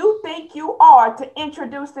fuck do you think you are to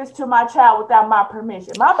introduce this to my child without my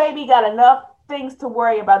permission? My baby got enough things to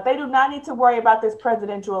worry about. They do not need to worry about this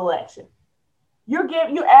presidential election. You're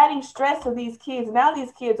adding stress to these kids. Now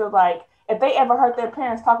these kids are like, if they ever heard their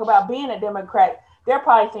parents talk about being a Democrat, they're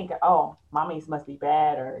probably thinking, "Oh, mommies must be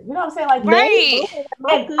bad," or you know what I'm saying, like right.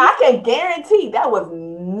 And I can guarantee that was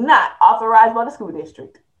not authorized by the school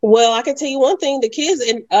district. Well, I can tell you one thing: the kids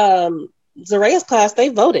in Zaraya's class, they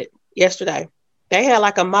voted yesterday. They had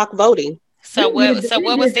like a mock voting. So what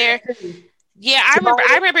was there? Yeah,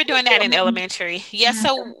 I remember doing that in elementary. Yeah,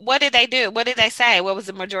 so what did they do? What did they say? What was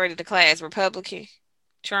the majority of the class? Republican?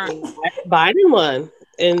 Trump? Biden won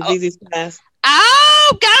in ZZ's class.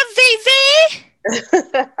 Oh, go ZZ!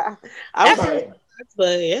 I was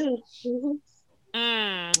but yeah. Mm-hmm.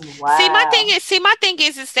 Wow. See, my thing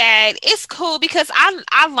is that it's cool because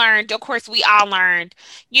I learned, of course, we all learned,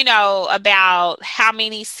 you know, about how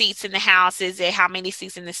many seats in the House is it, how many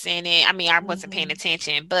seats in the Senate. I mean, I wasn't paying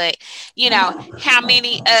attention, but you know, how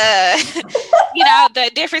many, you know,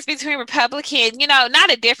 the difference between Republican, you know,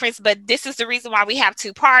 not a difference, but this is the reason why we have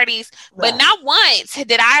two parties. But not once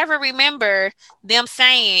did I ever remember them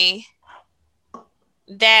saying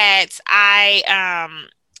that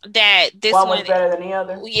that this one was better than the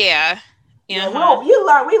other. Yeah. Yeah,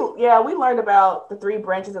 we learned about the three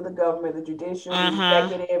branches of the government: the judicial, the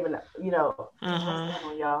executive, and you know. What's going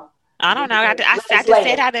on, y'all? I don't know. I just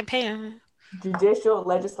said I didn't pay them. Judicial,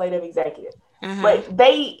 legislative, executive. But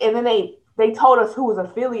they told us who was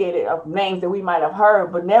affiliated of names that we might have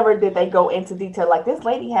heard, but never did they go into detail. Like this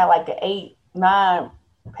lady had like an 8-9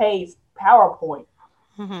 page PowerPoint.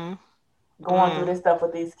 Going through this stuff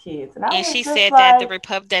with these kids, and she said like,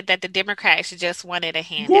 that the Democrats just wanted a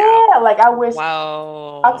handout. Yeah, like I wish.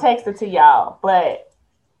 Whoa. I'll text it to y'all, but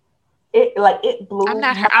it blew. I'm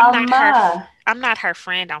not her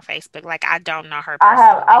friend on Facebook. Like I don't know her.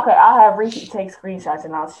 I'll have Reese take screenshots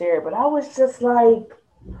and I'll share it. But I was just like,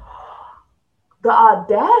 the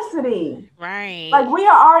audacity, right? Like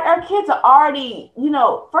our kids are already, you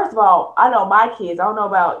know. First of all, I know my kids. I don't know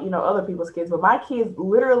about other people's kids, but my kids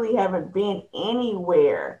literally haven't been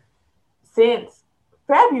anywhere since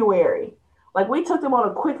February. Like we took them on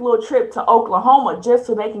a quick little trip to Oklahoma just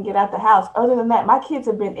so they can get out the house. Other than that, my kids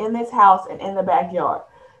have been in this house and in the backyard.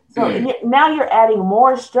 So now you're adding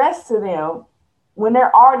more stress to them when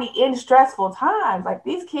they're already in stressful times. Like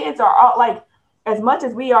these kids are all, like, as much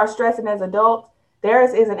as we are stressing as adults,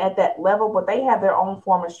 theirs isn't at that level, but they have their own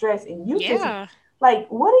form of stress. And you just like,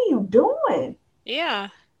 what are you doing? Yeah.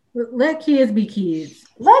 Let kids be kids.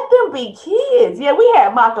 Let them be kids. Yeah, we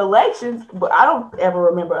had mock elections, but I don't ever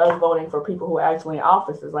remember us voting for people who are actually in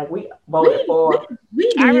offices. Like we voted for.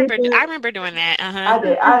 I remember doing that. I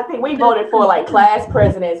did. I think we voted for like class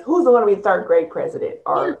presidents. Who's going to be third grade president?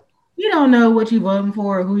 Or you don't know what you voting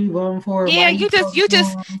for, who you voting for. Yeah, you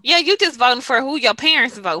just voting for who your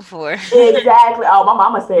parents vote for. Exactly. Oh, my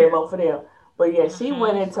mama said vote for them, but yeah, she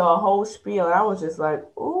went into a whole spiel, and I was just like,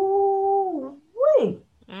 ooh, wait.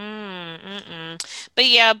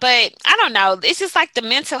 But I don't know. It's just like the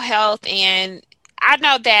mental health, and I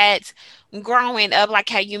know that growing up, like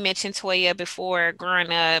how you mentioned, Toya, before,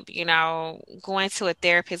 growing up, going to a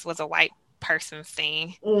therapist was a white person's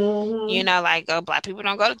thing. Like, black people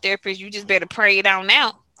don't go to therapists. You just better pray it on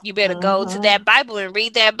out. You better go to that Bible and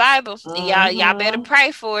read that Bible. Y'all better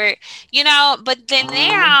pray for it. But then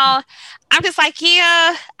now I'm just like,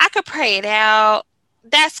 yeah, I could pray it out.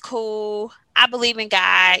 That's cool. I believe in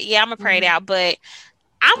God. Yeah, I'm gonna pray it out, but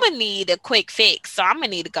I'm gonna need a quick fix, so I'm gonna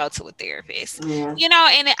need to go to a therapist. And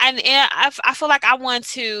I feel like I want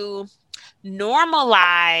to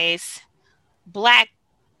normalize Black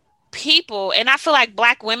people, and I feel like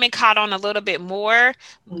Black women caught on a little bit more,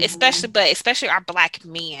 especially our Black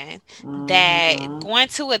men, that going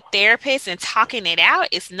to a therapist and talking it out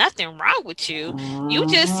is nothing wrong with you. You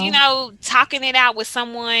just, talking it out with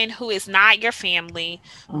someone who is not your family,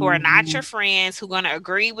 who are not your friends, who are going to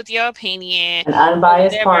agree with your opinion. An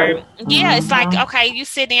unbiased party. Yeah, it's like, okay, you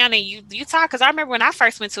sit down and you talk. Because I remember when I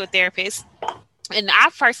first went to a therapist, and I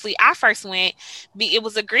first went, it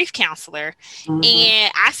was a grief counselor,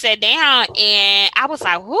 and I sat down and I was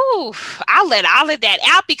like, whoo, I let all of that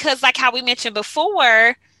out, because like how we mentioned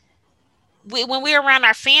before, when we're around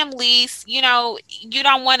our families, you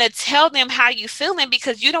don't want to tell them how you feeling,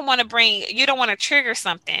 because you don't want to trigger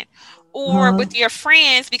something. Or with your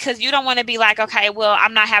friends, because you don't want to be like, okay, well,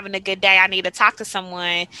 I'm not having a good day, I need to talk to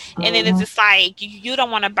someone. And then it's just like, you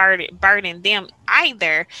don't want to burden them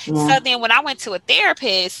either. So then when I went to a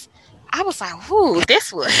therapist, I was like, whoo,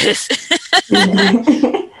 this was...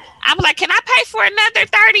 I'm like, can I pay for another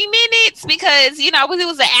 30 minutes? Because, it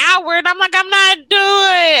was an hour, and I'm like, I'm not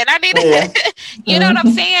doing. I need to, you know what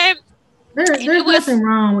I'm saying? There's nothing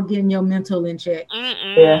wrong with getting your mental in check.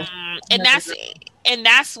 And And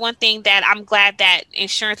that's one thing that I'm glad that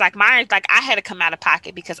insurance, like mine, like I had to come out of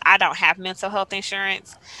pocket because I don't have mental health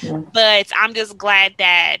insurance. Yeah. But I'm just glad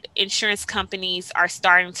that insurance companies are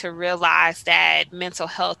starting to realize that mental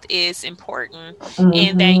health is important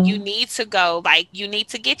and that you need to go, like you need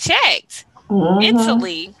to get checked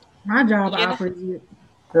mentally. My job offers it.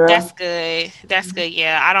 That's good. That's good.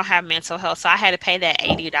 Yeah, I don't have mental health, so I had to pay that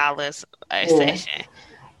 $80 a session.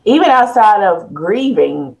 Even outside of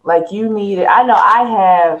grieving, like you need it. I know I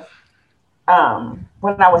have,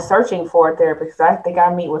 when I was searching for a therapist, I think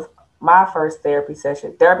I meet with my first therapy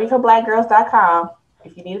session, therapyforblackgirls.com,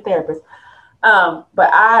 if you need a therapist.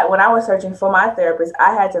 But when I was searching for my therapist,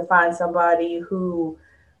 I had to find somebody who,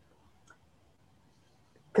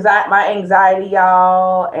 because my anxiety,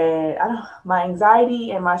 y'all, and my anxiety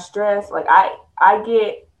and my stress, like I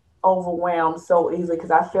get overwhelmed so easily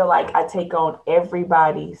because I feel like I take on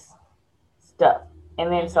everybody's stuff,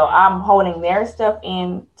 and then so I'm holding their stuff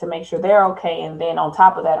in to make sure they're okay, and then on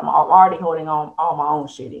top of that I'm already holding on all my own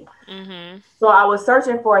shitty. So I was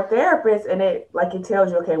searching for a therapist, and it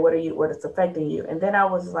tells you, okay, what is affecting you, and then I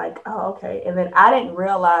was like, oh, okay, and then I didn't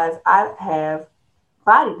realize I have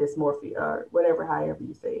body dysmorphia, or whatever, however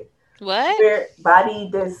you say it. What?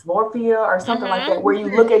 Body dysmorphia or something like that, where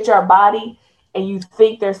you look at your body and you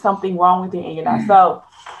think there's something wrong with it and you're not. So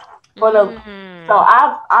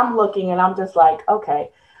I'm looking and I'm just like, okay.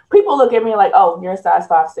 People look at me like, oh, you're a size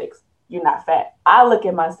 5'6", you're not fat. I look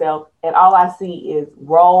at myself and all I see is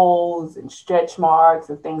rolls and stretch marks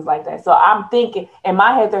and things like that. So I'm thinking in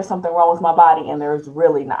my head there's something wrong with my body, and there's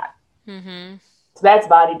really not. So that's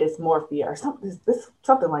body dysmorphia or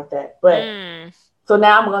something like that. But so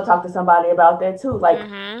now I'm going to talk to somebody about that too. Like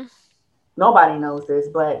nobody knows this,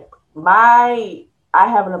 but I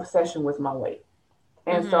have an obsession with my weight.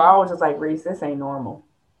 And so I was just like, Reese, this ain't normal.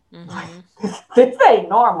 This ain't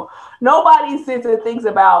normal. Nobody sits and thinks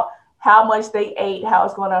about how much they ate, how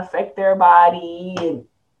it's going to affect their body, and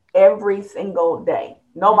every single day.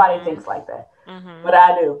 Nobody thinks like that. But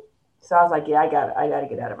I do. So I was like, yeah, I got to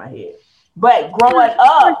get out of my head. But growing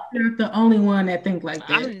up, you're not the only one that think like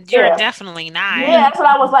that. You're definitely not. Yeah, that's what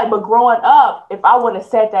I was like. But growing up, if I would have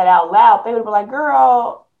said that out loud, they would have been like,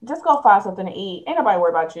 girl, just go find something to eat. Ain't nobody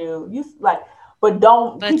worried about you. You like, but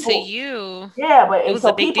don't. But people, to you, yeah, but it was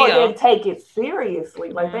a big people deal. Didn't take it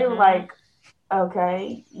seriously. Like they were like,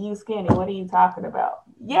 okay, you skinny. What are you talking about?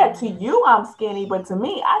 Yeah, to you, I'm skinny, but to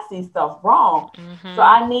me, I see stuff wrong. So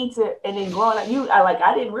I need to. And then growing up,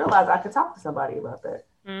 I didn't realize I could talk to somebody about that.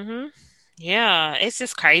 Yeah, it's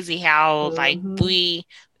just crazy how like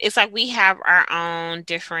it's like we have our own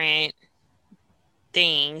different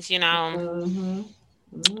things, you know.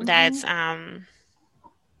 That's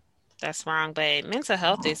wrong, but mental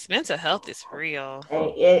health is real.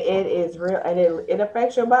 It is real, and it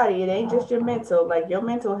affects your body. It ain't just your mental. Like your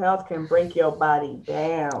mental health can break your body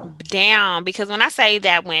down. Because when I say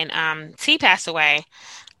that, when T passed away,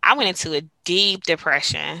 I went into a deep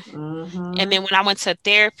depression. And then when I went to a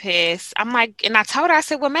therapist, I'm like, and I told her, I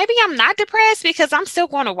said, well, maybe I'm not depressed because I'm still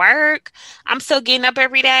going to work. I'm still getting up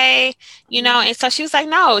every day, you know? And so she was like,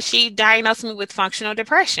 no, she diagnosed me with functional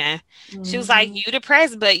depression. She was like, you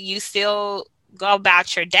depressed, but you still go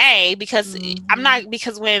about your day because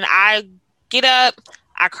because when I get up,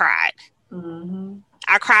 I cried.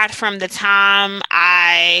 I cried from the time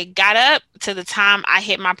I got up to the time I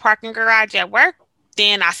hit my parking garage at work.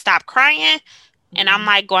 Then I stopped crying and I'm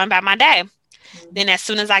like going about my day. Then as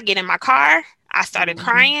soon as I get in my car, I started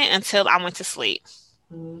crying until I went to sleep.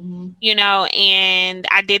 You know, and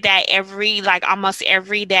I did that almost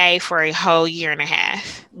every day for a whole year and a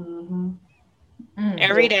half.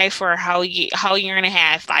 Every day for a whole year and a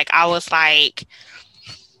half. Like I was like,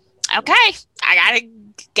 okay, I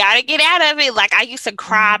gotta get out of it. Like I used to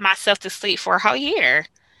cry myself to sleep for a whole year.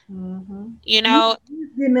 You know,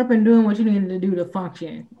 getting up and doing what you needed to do to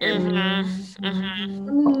function.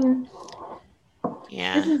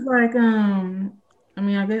 Yeah, this is like I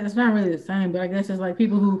mean, I guess it's not really the same, but I guess it's like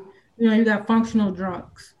people who, you know, you got functional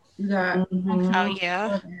drunks, you got functional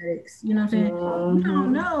addicts. You know what I'm saying? You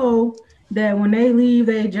don't know that when they leave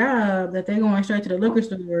their job, that they're going straight to the liquor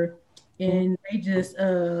store and they just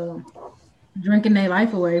drinking their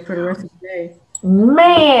life away for the rest of the day.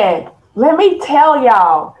 Man, let me tell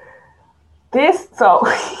y'all this. So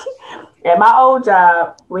at my old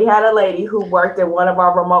job, we had a lady who worked at one of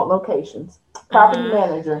our remote locations, property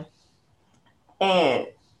manager. And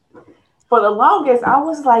for the longest, I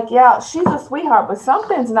was like, yeah, she's a sweetheart, but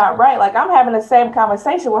something's not right. Like I'm having the same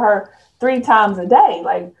conversation with her 3 times a day.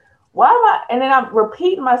 Like, why am I? And then I'm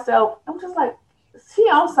repeating myself. I'm just like, she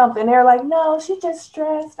on something. They're like, no, she just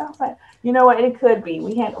stressed. I was like, you know what? It could be.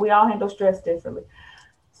 We all handle stress differently.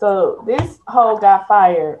 So this hoe got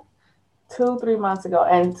fired 2-3 months ago.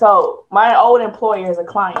 And so my old employer is a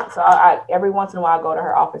client. So I every once in a while I go to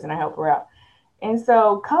her office and I help her out. And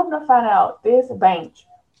so come to find out, this bank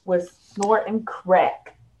was snorting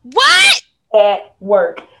crack. What? At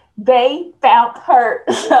work. They found her,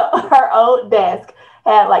 her old desk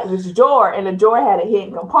had like this drawer, and the drawer had a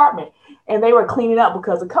hidden compartment. And they were cleaning up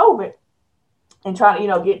because of COVID and trying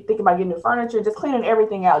to, thinking about getting new furniture, just cleaning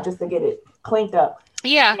everything out just to get it cleaned up.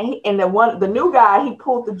 Yeah. And the new guy, he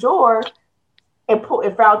pulled the drawer and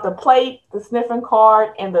found the plate, the sniffing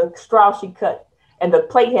card, and the straw she cut. And the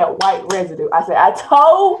plate had white residue. I said, I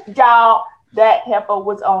told y'all that heifer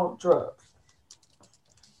was on drugs.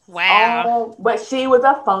 Wow. But she was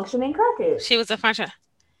a functioning crackhead. She was a functioning.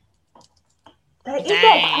 Isn't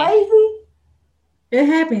that crazy? It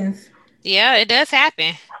happens. Yeah, it does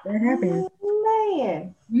happen. It happens.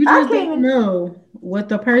 Man. You just don't know what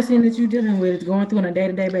the person that you're dealing with is going through on a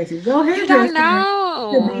day-to-day basis. Go ahead. You don't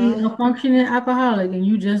know. To be a functioning alcoholic, and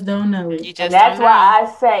you just don't know it. And that's why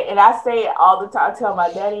I say it all the time. I tell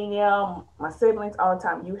my daddy and them, my siblings all the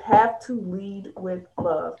time, you have to lead with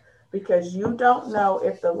love, because you don't know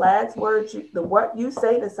if the last words, what you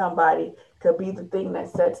say to somebody could be the thing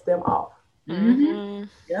that sets them off. Mm-hmm.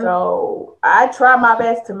 Yep. So I try my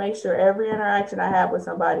best to make sure every interaction I have with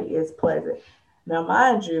somebody is pleasant. Now,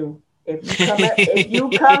 mind you, if you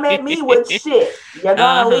come at me with shit, you're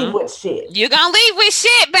gonna leave with shit. You're gonna leave with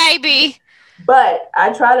shit, baby. But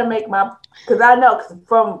I try to make because I know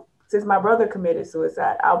since my brother committed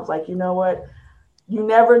suicide, I was like, you know what? You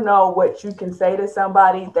never know what you can say to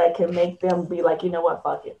somebody that can make them be like, you know what,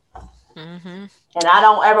 fuck it. Mm-hmm. And I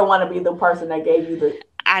don't ever want to be the person that gave you the.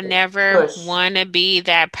 I never want to be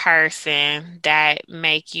that person that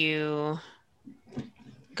make you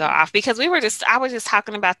go off, because I was just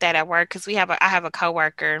talking about that at work, because I have a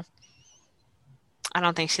coworker. I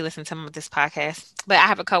don't think she listened to this podcast, but I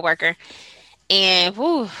have a coworker,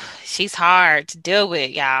 and she's hard to deal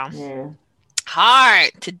with, y'all. Yeah.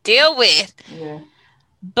 Hard to deal with. Yeah.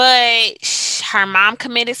 But her mom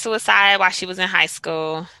committed suicide while she was in high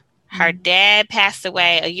school. Her dad passed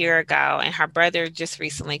away a year ago, and her brother just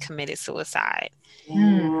recently committed suicide.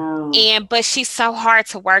 But she's so hard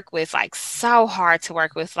to work with, hard.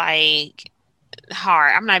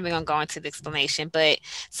 I'm not even gonna go into the explanation, but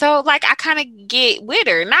so I kind of get with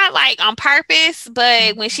her, not on purpose,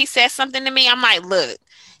 but when she says something to me, I'm like, look,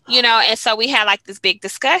 and so we had this big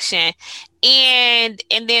discussion, and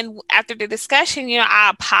then after the discussion, I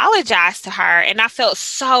apologized to her, and I felt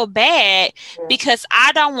so bad because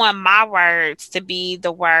I don't want my words to be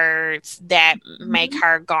the words that make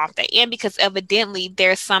her go off the end, because evidently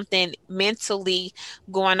there's something mentally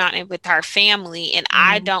going on with her family, and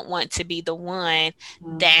I don't want to be the one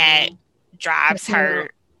that drives her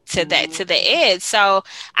to the edge. So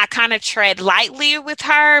I kind of tread lightly with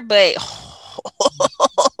her, but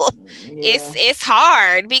it's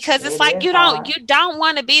hard, because it's you don't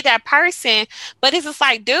want to be that person, but it's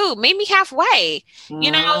just dude, meet me halfway.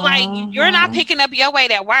 You're not picking up your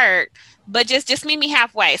weight at work, but just meet me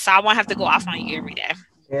halfway, so I won't have to go off on you every day.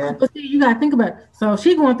 Yeah. But see, you gotta think about it. So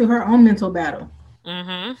she going through her own mental battle.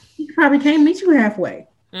 She probably can't meet you halfway.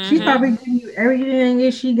 She's probably giving you everything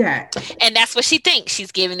that she got, and that's what she thinks.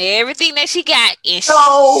 She's giving everything that she got, and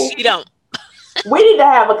she don't. We need to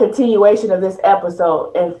have a continuation of this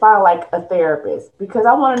episode and find a therapist, because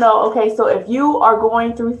I want to know, okay, so if you are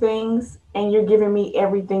going through things and you're giving me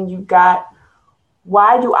everything you got,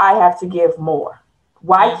 why do I have to give more?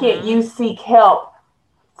 Why can't you seek help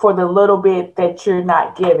for the little bit that you're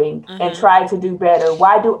not giving and try to do better?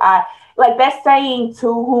 Why do I, that saying, to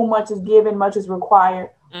whom much is given, much is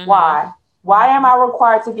required? Why? Why am I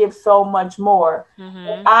required to give so much more?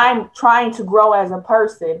 I'm trying to grow as a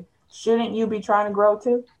person. Shouldn't you be trying to grow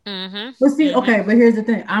too? But see, okay, but here's the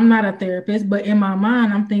thing. I'm not a therapist, but in my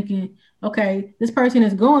mind, I'm thinking, okay, this person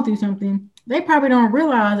is going through something. They probably don't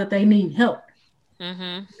realize that they need help.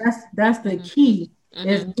 That's the key,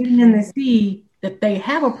 is getting them to see that they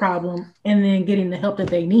have a problem and then getting the help that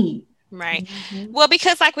they need. Right. Well,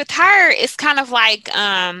 because with her, it's kind of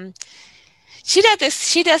she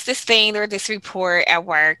does this thing or this report at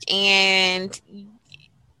work, and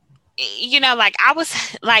I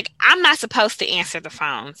was I'm not supposed to answer the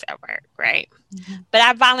phones at work, right? But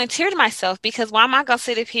I volunteered myself, because why am I gonna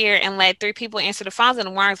sit up here and let 3 people answer the phones, and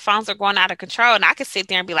the phones are going out of control, and I could sit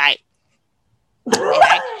there and be like,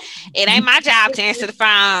 it ain't my job to answer the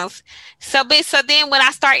phones. So then when I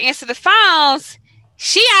start answering the phones,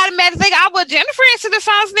 she automatically think, oh, well, Jennifer answered the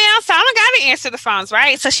phones now, so I don't got to answer the phones,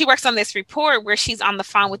 right? So she works on this report where she's on the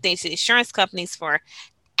phone with these insurance companies for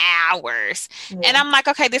hours. And I'm like,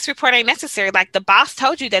 okay, this report ain't necessary. Like, the boss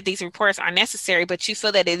told you that these reports are necessary, but you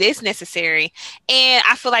feel that it is necessary. And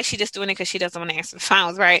I feel like she's just doing it because she doesn't want to answer the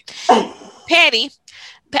phones, right? Petty.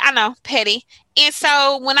 I know, petty. And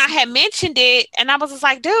so when I had mentioned it, and I was just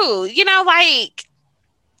like, dude, you know, like,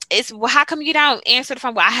 well, how come you don't answer the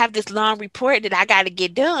phone? Well, I have this long report that I got to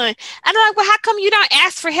get done. And I'm like, well, how come you don't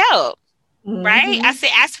ask for help? Right? I said,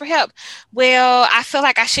 ask for help. Well, I feel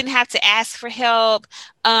like I shouldn't have to ask for help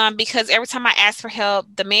because every time I ask for help,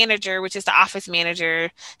 the manager, which is the office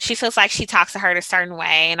manager, she feels like she talks to her a certain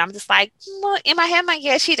way. And I'm just like, well, in my head, I'm like,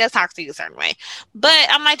 yeah, she does talk to you a certain way. But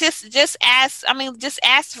I'm like, just ask. I mean, just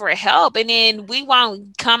ask for help. And then we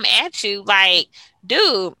won't come at you like,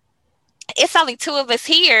 dude, it's only two of us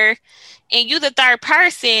here and you the third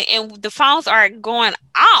person and the phones are going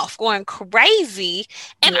off, going crazy.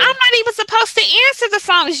 And I'm not even supposed to answer the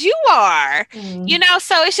phones. You are, you know,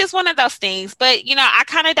 so it's just one of those things. But, you know, I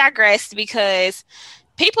kind of digressed because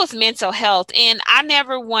people's mental health, and I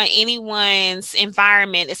never want anyone's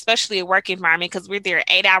environment, especially a work environment, because we're there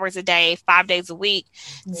 8 hours a day, 5 days a week,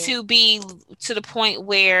 to be to the point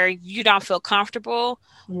where you don't feel comfortable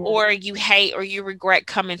or you hate or you regret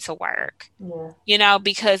coming to work, you know,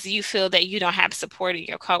 because you feel that you don't have support of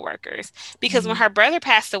your coworkers. Because when her brother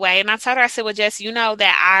passed away, and I told her, I said, well, Jess, you know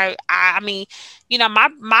that I mean, you know,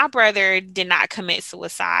 my brother did not commit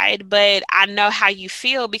suicide, but I know how you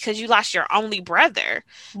feel because you lost your only brother.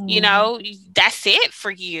 You know, that's it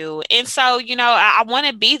for you. And so, you know, I want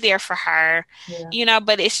to be there for her, you know,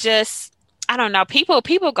 but it's just, I don't know. People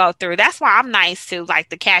go through. That's why I'm nice to like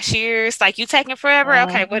the cashiers. Like, you taking forever?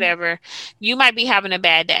 Okay, whatever. You might be having a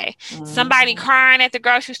bad day. Somebody crying at the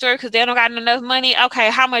grocery store because they don't got enough money. Okay,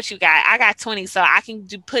 how much you got? I got 20, so I can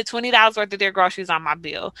put $20 worth of their groceries on my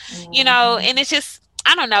bill. You know, and it's just,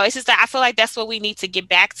 I don't know. It's just that I feel like that's what we need to get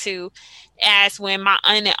back to, as when my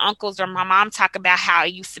aunt and uncles or my mom talk about how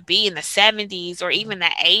it used to be in the 70s or even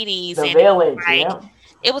the 80s. The village,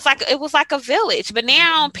 It was like a village, but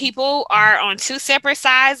now people are on two separate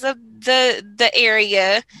sides of the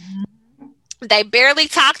area. They barely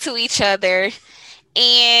talk to each other,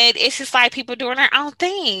 and it's just like people doing their own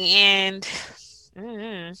thing. And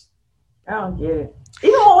I don't get it.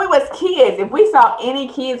 Even when we was kids, if we saw any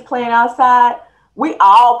kids playing outside, we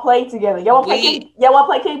all played together. Y'all want to play? Y'all want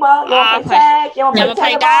to play kickball? Y'all want to play tag? Y'all want to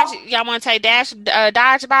play dodge? Y'all want to play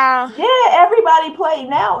dodgeball? Yeah, everybody play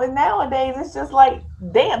now. And nowadays, it's just like,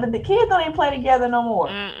 damn, the kids don't even play together no more.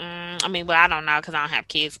 I mean, well, I don't know because I don't have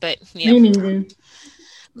kids, but yeah. Me neither.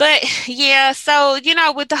 But yeah, so you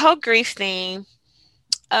know, with the whole grief thing,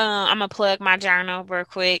 I'm gonna plug my journal real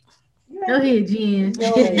quick. Go ahead, Jen.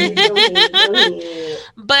 Go ahead.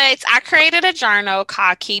 But I created a journal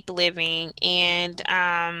called Keep Living. And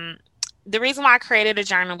the reason why I created a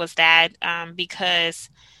journal was that because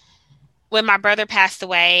when my brother passed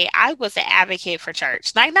away, I was an advocate for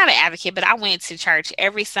church. Like, not an advocate, but I went to church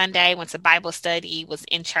every Sunday, went to Bible study, was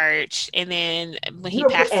in church. And then when he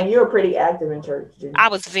passed away. And you were pretty active in church, Jen. I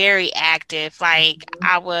was very active. Like,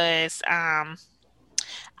 I was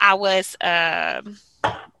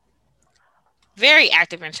very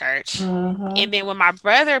active in church. And then when my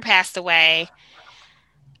brother passed away,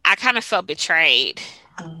 I kind of felt betrayed.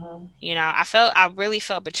 You know, I really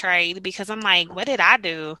felt betrayed because I'm like, what did I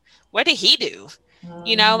do? What did he do?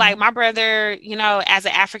 You know, like my brother, you know, as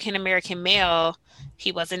an African-American male,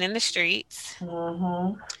 he wasn't in the streets.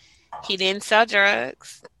 He didn't sell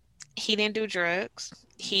drugs. He didn't do drugs.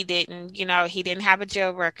 He didn't, you know, he didn't have a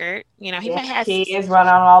jail record. You know, he may have kids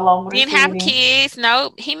running all over. Didn't have kids.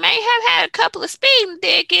 Nope. He may have had a couple of speeding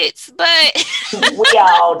tickets, but we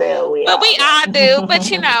all do. We all do.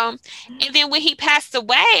 But you know, and then when he passed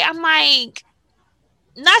away, I'm like,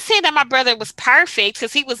 not saying that my brother was perfect,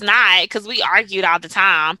 because he was not, because we argued all the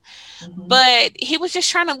time. But he was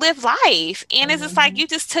just trying to live life, and it's just like you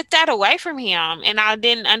just took that away from him, and I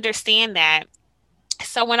didn't understand that.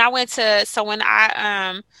 So when I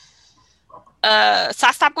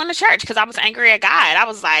stopped going to church because I was angry at God. I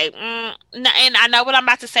was like, and I know what I'm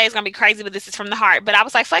about to say is going to be crazy, but this is from the heart. But I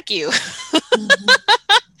was like, fuck you.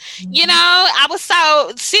 You know, I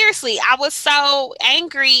was so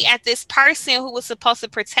angry at this person who was supposed to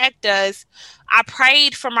protect us. I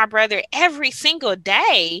prayed for my brother every single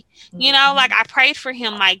day. You know, like I prayed for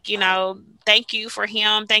him, like, you know, thank you for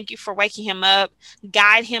him. Thank you for waking him up.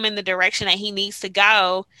 Guide him in the direction that he needs to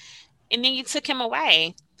go. And then you took him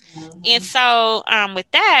away. And so with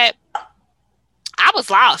that, I was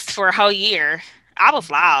lost for a whole year. I was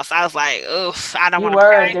lost. I was like, oof, I don't want to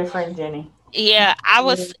pray. You were different, Jenny. Yeah, I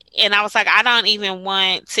was like, I don't even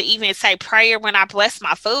want to even say prayer when I bless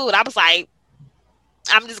my food. I was like,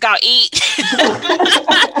 I'm just gonna eat.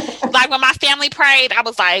 Like when my family prayed, I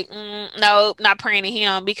was like, no, not praying to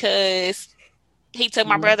him because he took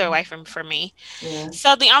my brother away from me. Yeah.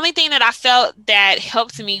 So the only thing that I felt that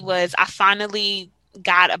helped me was I finally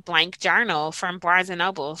got a blank journal from Barnes and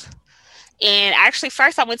Noble. And actually,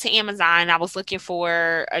 first I went to Amazon. I was looking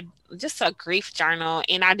for just a grief journal,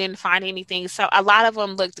 and I didn't find anything. So a lot of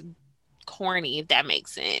them looked corny, if that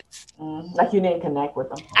makes sense. Like you didn't connect with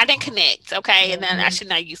them. I didn't connect, okay? And then I should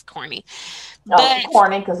not use corny.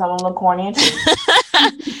 Corny, because someone look corny. But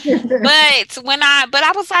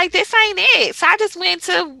I was like, this ain't it. So I just went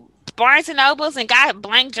to Barnes and Nobles and got a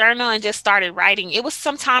blank journal and just started writing. It was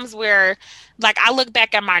sometimes where, like, I look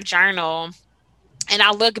back at my journal and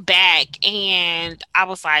I look back and I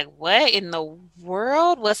was like, what in the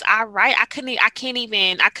world was I writing? I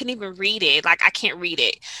couldn't even read it. Like, I can't read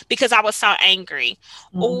it because I was so angry.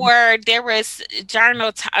 Or there was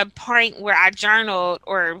a point where I journaled,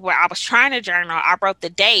 or where I was trying to journal. I wrote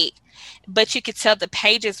the date, but you could tell the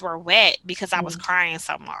pages were wet because I was crying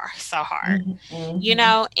so hard, you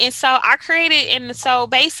know? And so I created, and so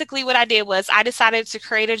basically what I did was I decided to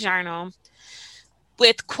create a journal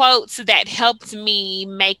with quotes that helped me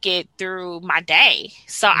make it through my day.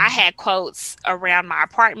 So I had quotes around my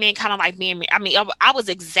apartment, kind of like I was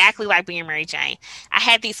exactly like being Mary Jane. I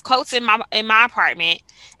had these quotes in my apartment,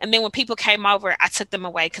 and then when people came over, I took them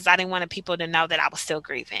away because I didn't want people to know that I was still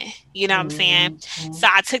grieving. You know what I'm saying? So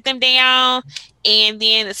I took them down, and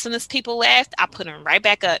then as soon as people left, I put them right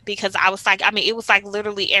back up because I was like, it was like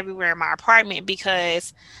literally everywhere in my apartment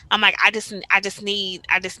because I'm like, I just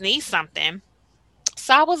need something.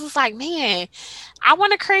 So I was just like, man, I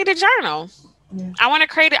want to create a journal. Yeah. I want to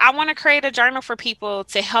create a journal for people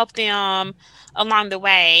to help them along the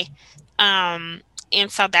way. And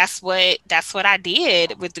so that's what I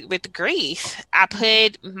did with the grief. I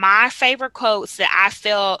put my favorite quotes that I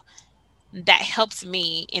felt that helped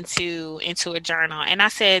me into a journal. And I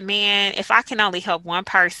said, man, if I can only help one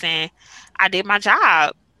person, I did my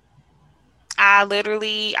job. I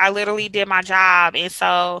literally did my job. And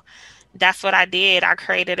so that's what I did. I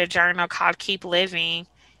created a journal called Keep Living.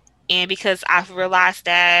 And because I've realized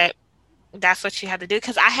that that's what you have to do.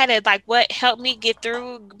 Because I had to, like, what helped me get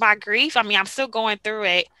through my grief. I mean, I'm still going through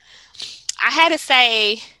it. I had to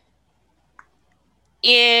say,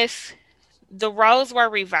 if the roles were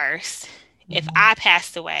reversed, if I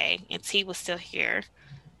passed away and T was still here,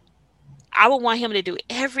 I would want him to do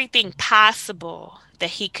everything possible that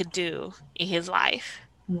he could do in his life.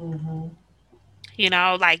 You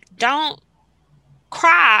know, like, don't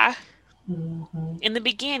cry in the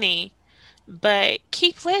beginning, but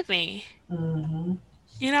keep living.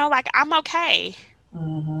 You know, like, I'm okay.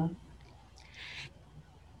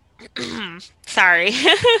 Sorry.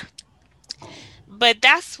 But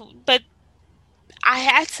I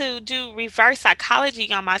had to do reverse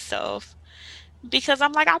psychology on myself because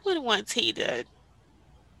I'm like, I wouldn't want T to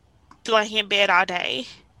lay in bed all day.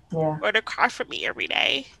 Yeah. Or to cry for me every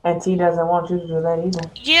day. And T doesn't want you to do that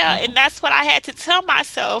either. Yeah, and that's what I had to tell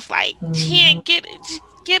myself. Like, T, get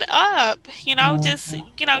up. You know, just,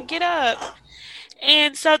 you know, get up.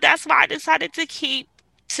 And so that's why I decided to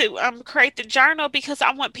create the journal, because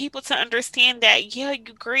I want people to understand that, yeah,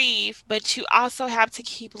 you grieve, but you also have to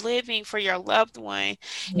keep living for your loved one.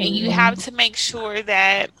 And you have to make sure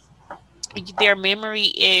that their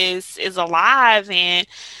memory is alive, and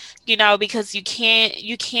you know, because you can't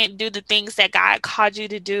do the things that God called you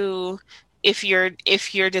to do if you're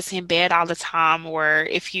just in bed all the time, or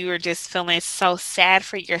if you are just feeling so sad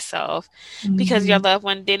for yourself because your loved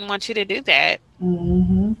one didn't want you to do that.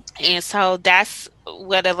 And so that's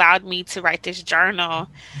what allowed me to write this journal.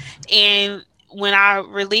 And when I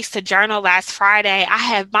released the journal last Friday,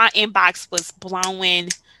 my inbox was blowing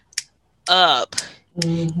up.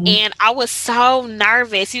 And I was so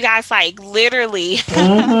nervous, you guys, like, literally.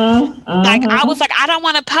 Like, I was like, I don't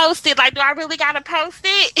want to post it. Like, do I really gotta post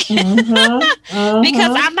it?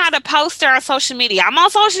 Because I'm not a poster on social media. I'm on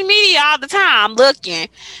social media all the time looking,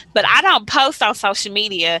 but I don't post on social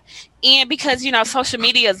media. And because, you know, social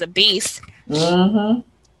media is a beast. And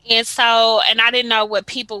so, and I didn't know what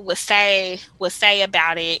people would say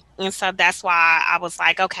about it. And so that's why I was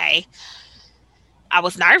like, okay. I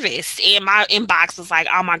was nervous, and my inbox was like,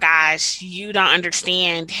 oh my gosh, you don't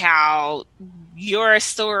understand how your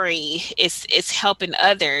story is helping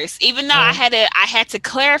others. Even though I had to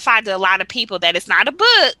clarify to a lot of people that it's not a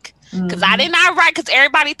book, because I did not write, because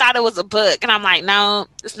everybody thought it was a book. And I'm like, no,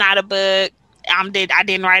 it's not a book. I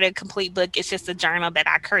didn't write a complete book. It's just a journal that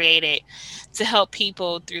I created to help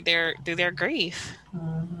people through their grief.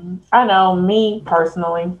 Mm-hmm. I know me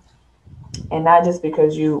personally, and not just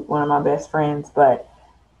because you one of my best friends, but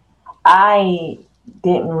I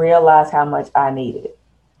didn't realize how much I needed it.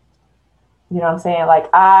 You know what I'm saying? Like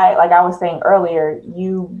I was saying earlier,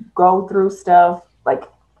 you go through stuff like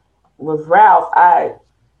with Ralph. I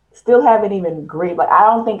still haven't even grieved. Like, I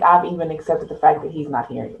don't think I've even accepted the fact that he's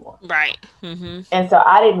not here anymore. Right. Mm-hmm. And so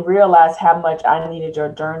I didn't realize how much I needed your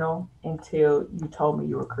journal until you told me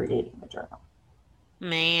you were creating the journal.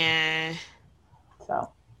 Man. So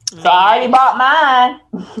I already bought mine.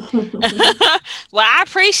 Well, I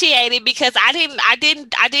appreciate it because I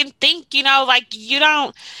didn't think, you know, like you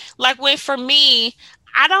don't like for me,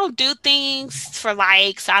 I don't do things for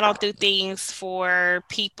likes. I don't do things for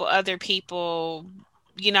other people,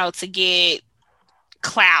 you know, to get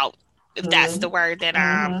clout, if that's the word that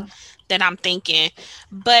I'm thinking.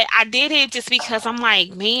 But I did it just because I'm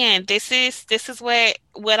like, man, this is what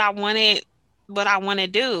I want to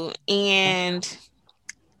do. And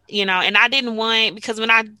you know, and I didn't want, because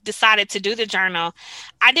when I decided to do the journal,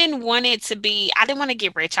 I didn't want to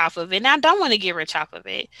get rich off of it. And I don't want to get rich off of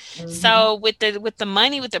it. Mm-hmm. So with the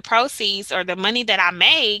money, with the proceeds or the money that I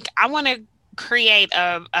make, I want to create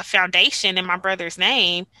a foundation in my brother's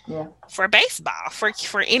name for baseball, for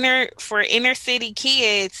inner city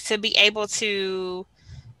kids to be able to,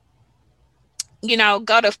 you know,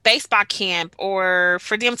 go to baseball camp, or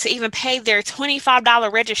for them to even pay their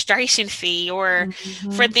 $25 registration fee, or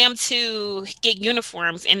for them to get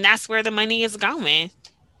uniforms. And that's where the money is going.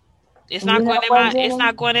 It's not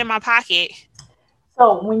going in my pocket.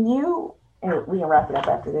 So when you, and we can wrap it up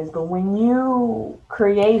after this, but when you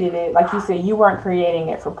created it, like you said, you weren't creating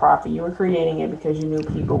it for profit. You were creating it because you knew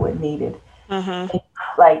people would need it. And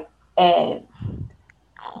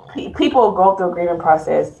people go through a grieving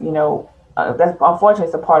process, you know. That's unfortunately,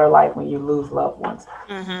 it's a part of life when you lose loved ones.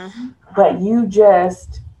 But you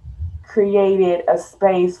just created a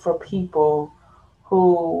space for people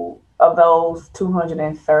who, of those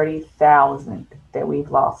 230,000 that we've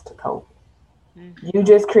lost to COVID, you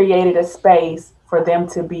just created a space for them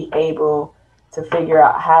to be able to figure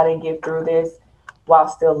out how to get through this while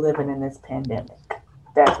still living in this pandemic.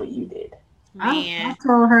 That's what you did. I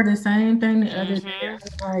told her the same thing the other day. I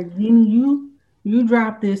was like, Jeannie, you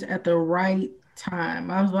dropped this at the right time.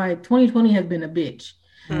 I was like, 2020 has been a bitch.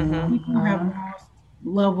 People have lost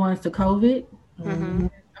loved ones to COVID. I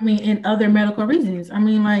mean, and other medical reasons. I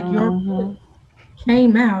mean, like, your book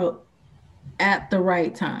came out at the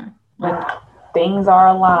right time. Like, things are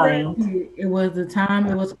aligned. It was the time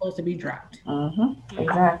it was supposed to be dropped.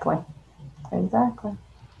 Exactly.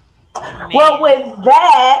 Well, with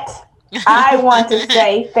that, I want to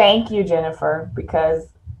say thank you, Jennifer, because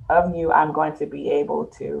of you, I'm going to be able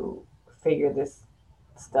to figure this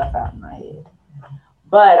stuff out in my head.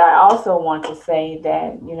 But I also want to say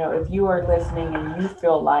that, you know, if you are listening and you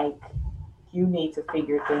feel like you need to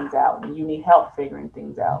figure things out and you need help figuring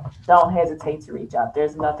things out, don't hesitate to reach out.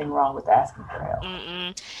 There's nothing wrong with asking for help.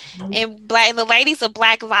 And the ladies of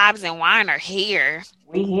Black Vibes and Wine are here.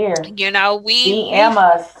 We here. You know, DM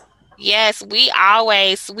us. Yes, we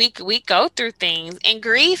go through things, and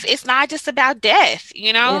grief is not just about death,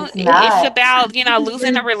 you know, it's about, you know,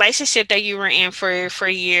 losing a relationship that you were in for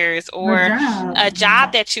years, or a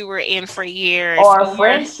job that you were in for years, or a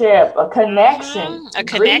friendship, a connection,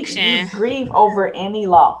 connection. You grieve over any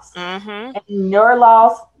loss. And your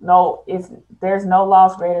loss, there's no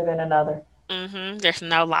loss greater than another. There's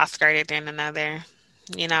no loss greater than another,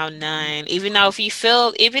 you know, none. Even if you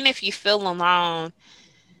feel alone,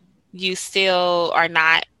 you still are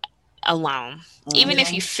not alone. Even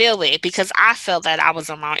if you feel it, because I felt that I was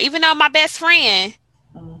alone. Even though my best friend,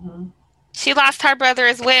 she lost her brother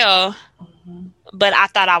as well, but I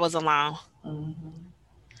thought I was alone.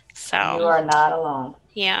 So you are not alone.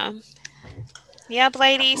 Yeah,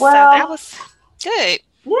 ladies. Well, so that was good.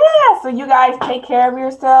 Yeah. So you guys take care of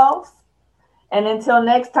yourselves, and until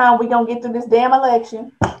next time, we're gonna get through this damn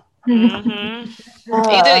election. Either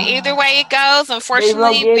way it goes,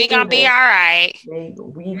 unfortunately, we're gonna be all right. We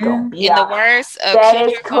gonna be in the words of that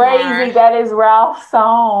is crazy. That is Ralph's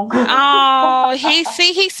song. Oh,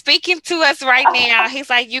 he's speaking to us right now. He's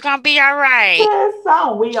like, "You gonna be all right." That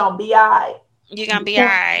song, we gonna be all right. You gonna be all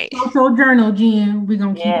right. Also, journal, Jen. We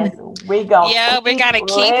gonna keep living. We gotta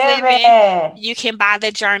keep living. You can buy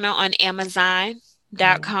the journal on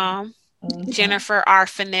Amazon.com. Jennifer R.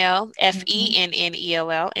 Fennell,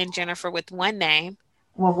 Fennell, and Jennifer with one name.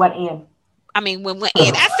 With one N. I mean, with one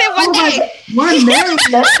N. I said one N. One name.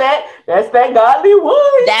 That's that godly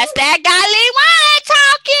one. That's that godly one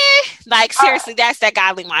talking. Like, seriously, that's that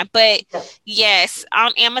godly wine. But yes,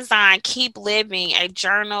 on Amazon, Keep Living, a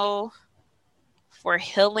journal for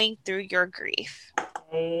healing through your grief.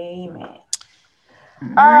 Amen.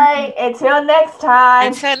 All right. Until next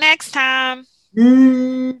time.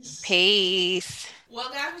 Peace.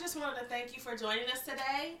 Well, guys, we just wanted to thank you for joining us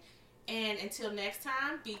today. And until next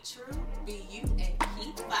time, be true, be you, and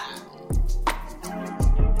keep vibing.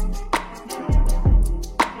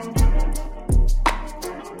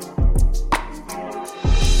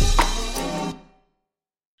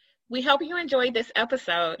 We hope you enjoyed this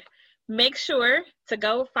episode. Make sure to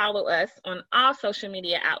go follow us on all social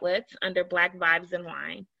media outlets under Black Vibes and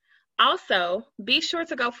Wine. Also, be sure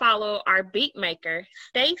to go follow our beat maker,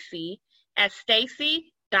 Stacy, at stacy.h.beats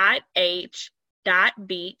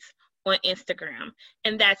on Instagram.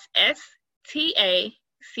 And that's STACEY.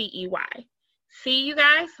 See you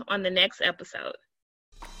guys on the next episode.